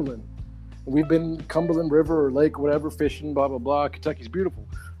Cumberland. We've been Cumberland River or lake or whatever, fishing, blah, blah, blah. Kentucky's beautiful."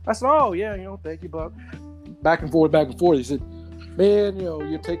 I said, "Oh, yeah, thank you, Bob." Back and forth. He said, "Man,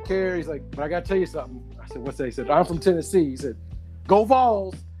 you take care." He's like, "But I got to tell you something." I said, "What's that?" He said, "I'm from Tennessee." He said, "Go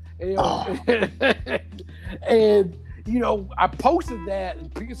Vols." And, and I posted that,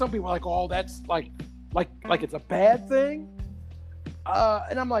 and some people were like, "Oh, that's like it's a bad thing."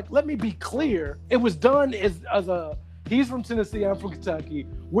 And I'm like, let me be clear. It was done as a, he's from Tennessee, I'm from Kentucky.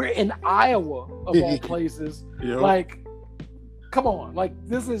 We're in Iowa, of all places. Yep. Like, come on. Like,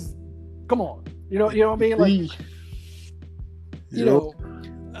 this is, come on. You know what I mean? Like,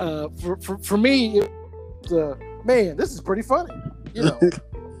 for me, man, this is pretty funny.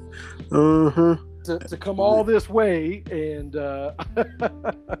 Uh-huh. To come all this way and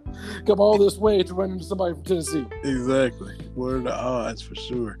come all this way to run into somebody from Tennessee. Exactly. What are the odds, for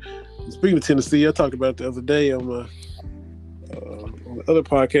sure? And speaking of Tennessee, I talked about it the other day on the other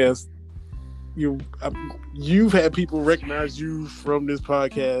podcast. You've had people recognize you from this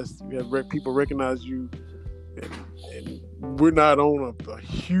podcast. You have people recognize you, and we're not on a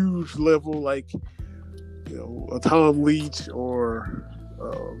huge level like a Tom Leach or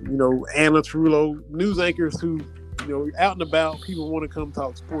Anna Trullo, news anchors who, out and about, people want to come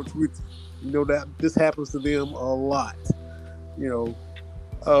talk sports with you. That this happens to them a lot, and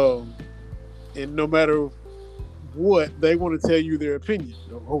no matter what, they want to tell you their opinion.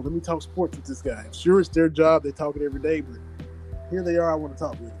 Oh, let me talk sports with this guy. Sure, it's their job. They talk it every day, but here they are. I want to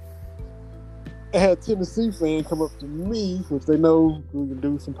talk with them. I had a Tennessee fan come up to me, which they know we can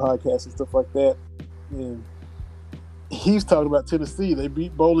do some podcasts and stuff like that, and he's talking about Tennessee. They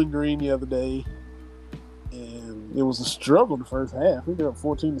beat Bowling Green the other day, and it was a struggle in the first half. I think they're up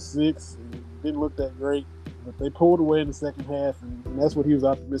 14-6. And didn't look that great, but they pulled away in the second half, and that's what he was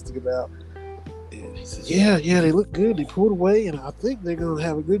optimistic about. And he said, "Yeah, they look good. They pulled away, and I think they're going to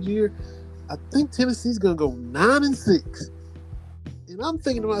have a good year. I think Tennessee's going to go 9-6." And I'm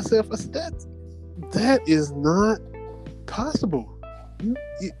thinking to myself, I said, that is not possible. You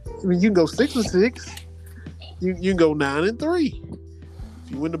can go 6-6. You can go 9-3.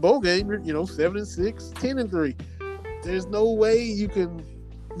 If you win the bowl game, you're 7-6, 10-3. There's no way you can.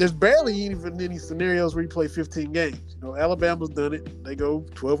 There's barely even any scenarios where you play 15 games. Alabama's done it. They go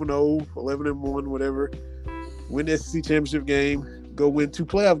 12-0, 11-1, whatever. Win the SEC championship game. Go win 2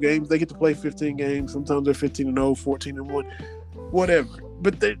 playoff games. They get to play 15 games. Sometimes they're 15-0, 14-1, whatever.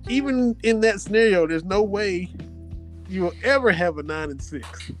 But even in that scenario, there's no way you will ever have a 9-6.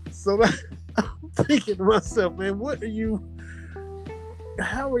 So I'm thinking to myself, man, what are you?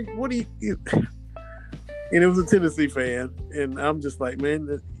 And it was a Tennessee fan, and I'm just like,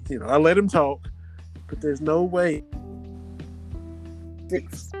 man, I let him talk, but there's no way.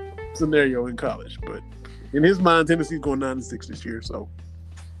 Scenario in college, but in his mind, Tennessee's going 9-6 this year, so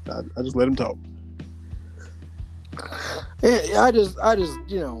I just let him talk. I just, I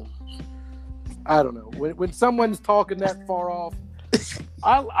don't know. When someone's talking that far off,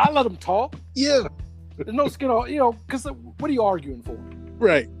 I let them talk. Yeah. There's no skin off, because what are you arguing for?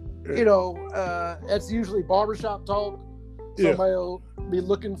 Right. That's usually barbershop talk. Somebody will be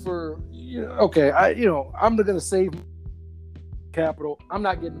looking for, okay, I'm going to save capital. I'm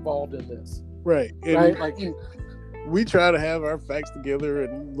not getting involved in this. Right. And right? Like, we try to have our facts together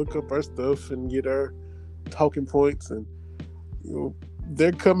and look up our stuff and get our talking points. And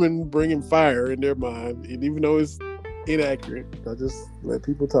they're coming bringing fire in their mind, and even though it's inaccurate, I just let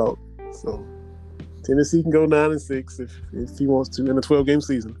people talk. So Tennessee can go 9-6 if he wants to in a 12-game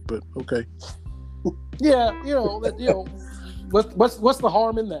season, but okay. Yeah, what's the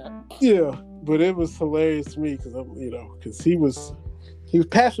harm in that? Yeah, but it was hilarious to me because he was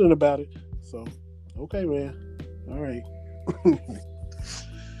passionate about it. So okay, man. All right.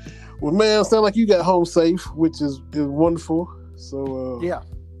 Well, man, sound like you got home safe, which is wonderful. So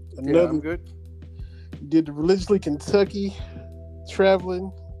I'm good. You did the religiously Kentucky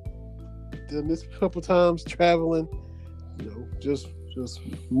traveling. Done this a couple times traveling. Just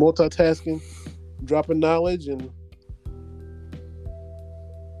multitasking, dropping knowledge, and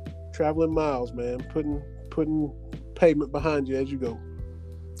traveling miles, man. Putting pavement behind you as you go.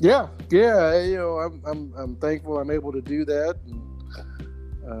 Yeah. I'm thankful I'm able to do that.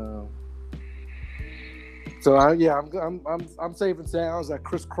 So I'm safe and sound as I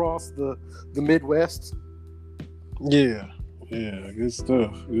crisscross the Midwest. Yeah, good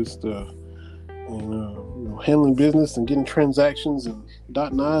stuff. And handling business and getting transactions and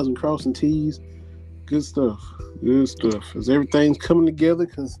dotting I's and crossing T's. Good stuff. As everything's coming together,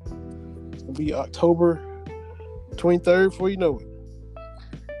 because it's gonna be October 23rd before you know it.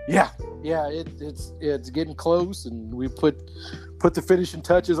 Yeah, it's getting close, and we put the finishing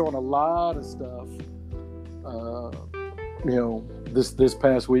touches on a lot of stuff. This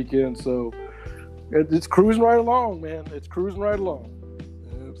past weekend, so it's cruising right along, man. It's cruising right along.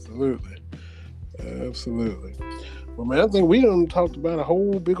 Absolutely. Well, man, I think we done talked about a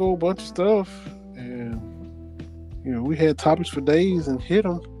whole big old bunch of stuff, and we had topics for days and hit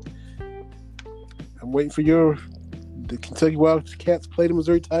them. I'm waiting for the Kentucky Wildcats play the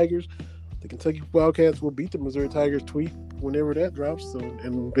Missouri Tigers. The Kentucky Wildcats will beat the Missouri Tigers tweet whenever that drops, and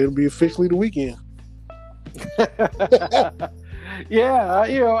it'll be officially the weekend. Yeah,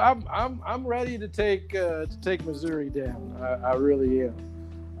 I'm ready to take Missouri down. I really am.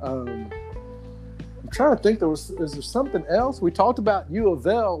 I'm trying to think. Is there something else we talked about? U of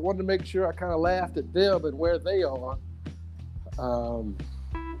L. Wanted to make sure I kind of laughed at them and where they are. I'm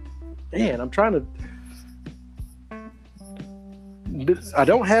trying to. I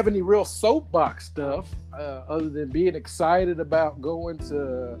don't have any real soapbox stuff other than being excited about going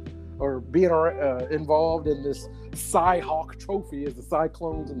to or being involved in this Cy-Hawk trophy as the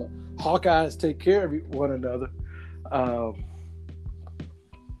Cyclones and the Hawkeyes take care of one another.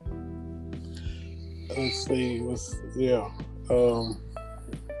 Let's see.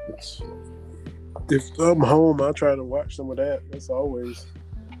 If I'm home, I'll try to watch some of that. That's always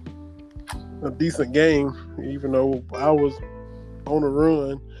a decent game, even though I was on a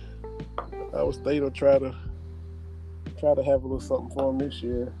run. I would stay to try to have a little something for them this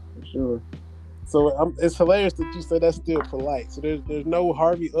year for sure. So it's hilarious that you say that's still polite. So there's no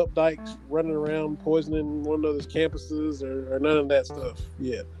Harvey Updikes running around poisoning one another's campuses or none of that stuff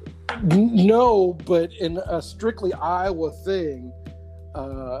yet. No, but in a strictly Iowa thing,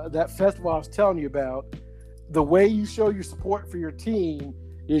 that festival I was telling you about, the way you show your support for your team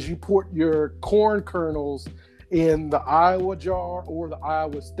is you put your corn kernels in the Iowa jar or the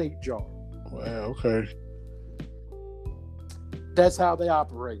Iowa State jar. Wow, okay. That's how they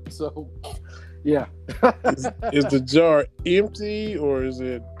operate. So, yeah. is the jar empty or is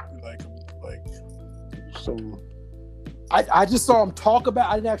it like some? I just saw him talk about.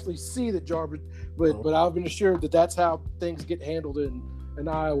 I didn't actually see the jar, but I've been assured that that's how things get handled in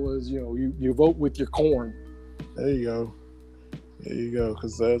Iowa. Is you vote with your corn. There you go,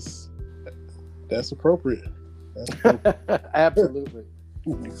 because that's appropriate. Absolutely.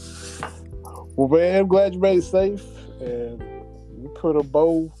 Well, man, I'm glad you made it safe, and we put a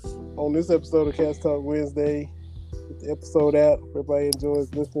bow on this episode of Cast Talk Wednesday. Get the episode out. Everybody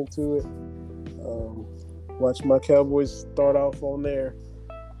enjoys listening to it. Watch my Cowboys start off on there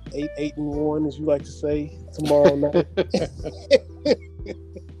 8-1, as you like to say, tomorrow night.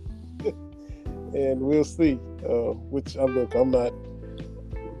 And we'll see. I'm not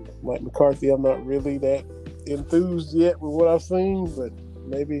Mike McCarthy. I'm not really that enthused yet with what I've seen, but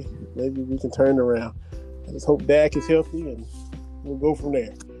maybe we can turn it around. I just hope Dak is healthy, and we'll go from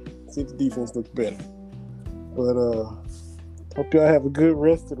there. See if the defense looks better. But hope y'all have a good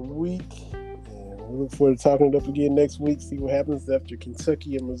rest of the week. We look forward to talking it up again next week, see what happens after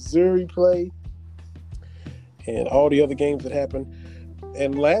Kentucky and Missouri play, and all the other games that happened.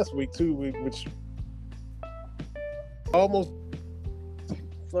 And last week, too, which almost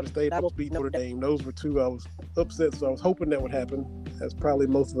Florida State almost beat Notre Dame. Those were two I was upset, so I was hoping that would happen, as probably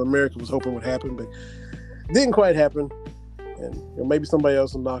most of America was hoping would happen, but didn't quite happen. And maybe somebody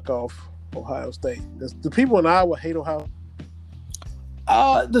else will knock off Ohio State. The people in Iowa hate Ohio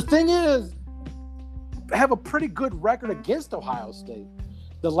The thing is, have a pretty good record against Ohio State.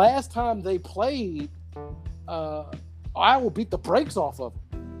 The last time they played, Iowa beat the brakes off of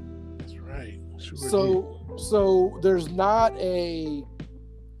them. That's right. Sure So there's not a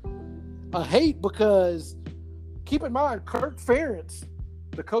hate, because keep in mind, Kirk Ferentz,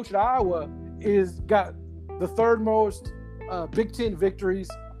 the coach at Iowa, is got the third most Big Ten victories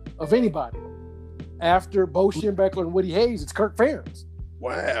of anybody. After Bo Schembechler and Woody Hayes, it's Kirk Ferentz.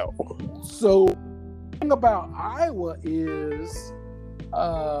 Wow. So the thing about Iowa is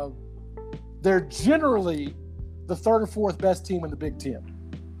they're generally the third or fourth best team in the Big Ten.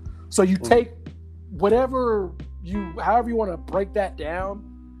 So you take however you want to break that down,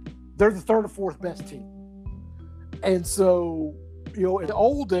 they're the third or fourth best team. And so, in the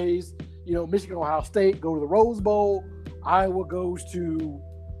old days, Michigan, Ohio State go to the Rose Bowl. Iowa goes to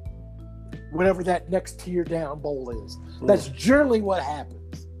whatever that next tier down bowl is. That's generally what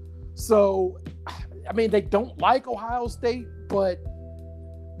happens. So, I mean, they don't like Ohio State, but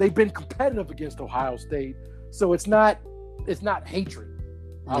they've been competitive against Ohio State. So it's not hatred,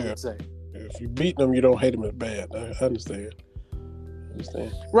 I would say. If you beat them, you don't hate them as bad. I understand.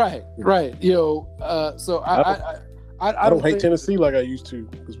 Right. So I don't hate Tennessee like I used to,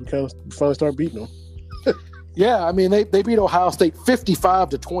 because we finally started beating them. Yeah, I mean they beat Ohio State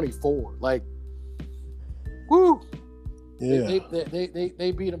 55-24. Like, woo! Yeah,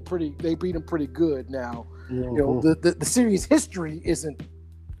 they beat them pretty. They beat them pretty good. Now, the series history isn't.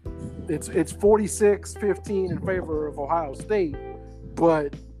 It's 46-15 in favor of Ohio State,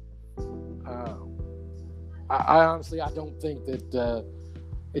 but I honestly don't think that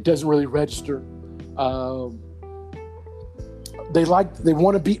it doesn't really register. They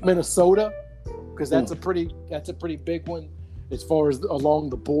want to beat Minnesota, because that's a pretty big one as far as along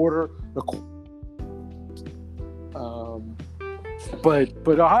the border.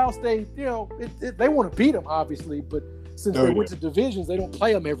 But Ohio State, they want to beat them, obviously, but since they went to divisions, they don't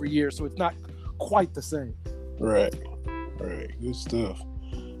play them every year, so it's not quite the same. Right. Good stuff.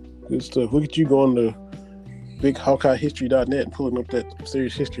 Look at you going to BigHawkeyeHistory.net and pulling up that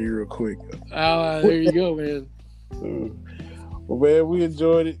series history real quick. There you go, man. Well, man, we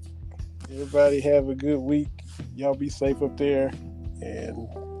enjoyed it. Everybody have a good week. Y'all be safe up there. And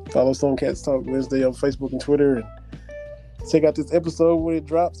follow us on Cats Talk Wednesday on Facebook and Twitter. And check out this episode when it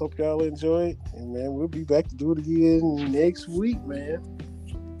drops. Hope y'all enjoy it. And, man, we'll be back to do it again next week, man.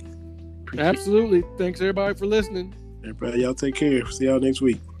 Absolutely. Thanks, everybody, for listening. Everybody, y'all take care. See y'all next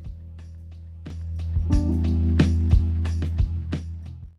week.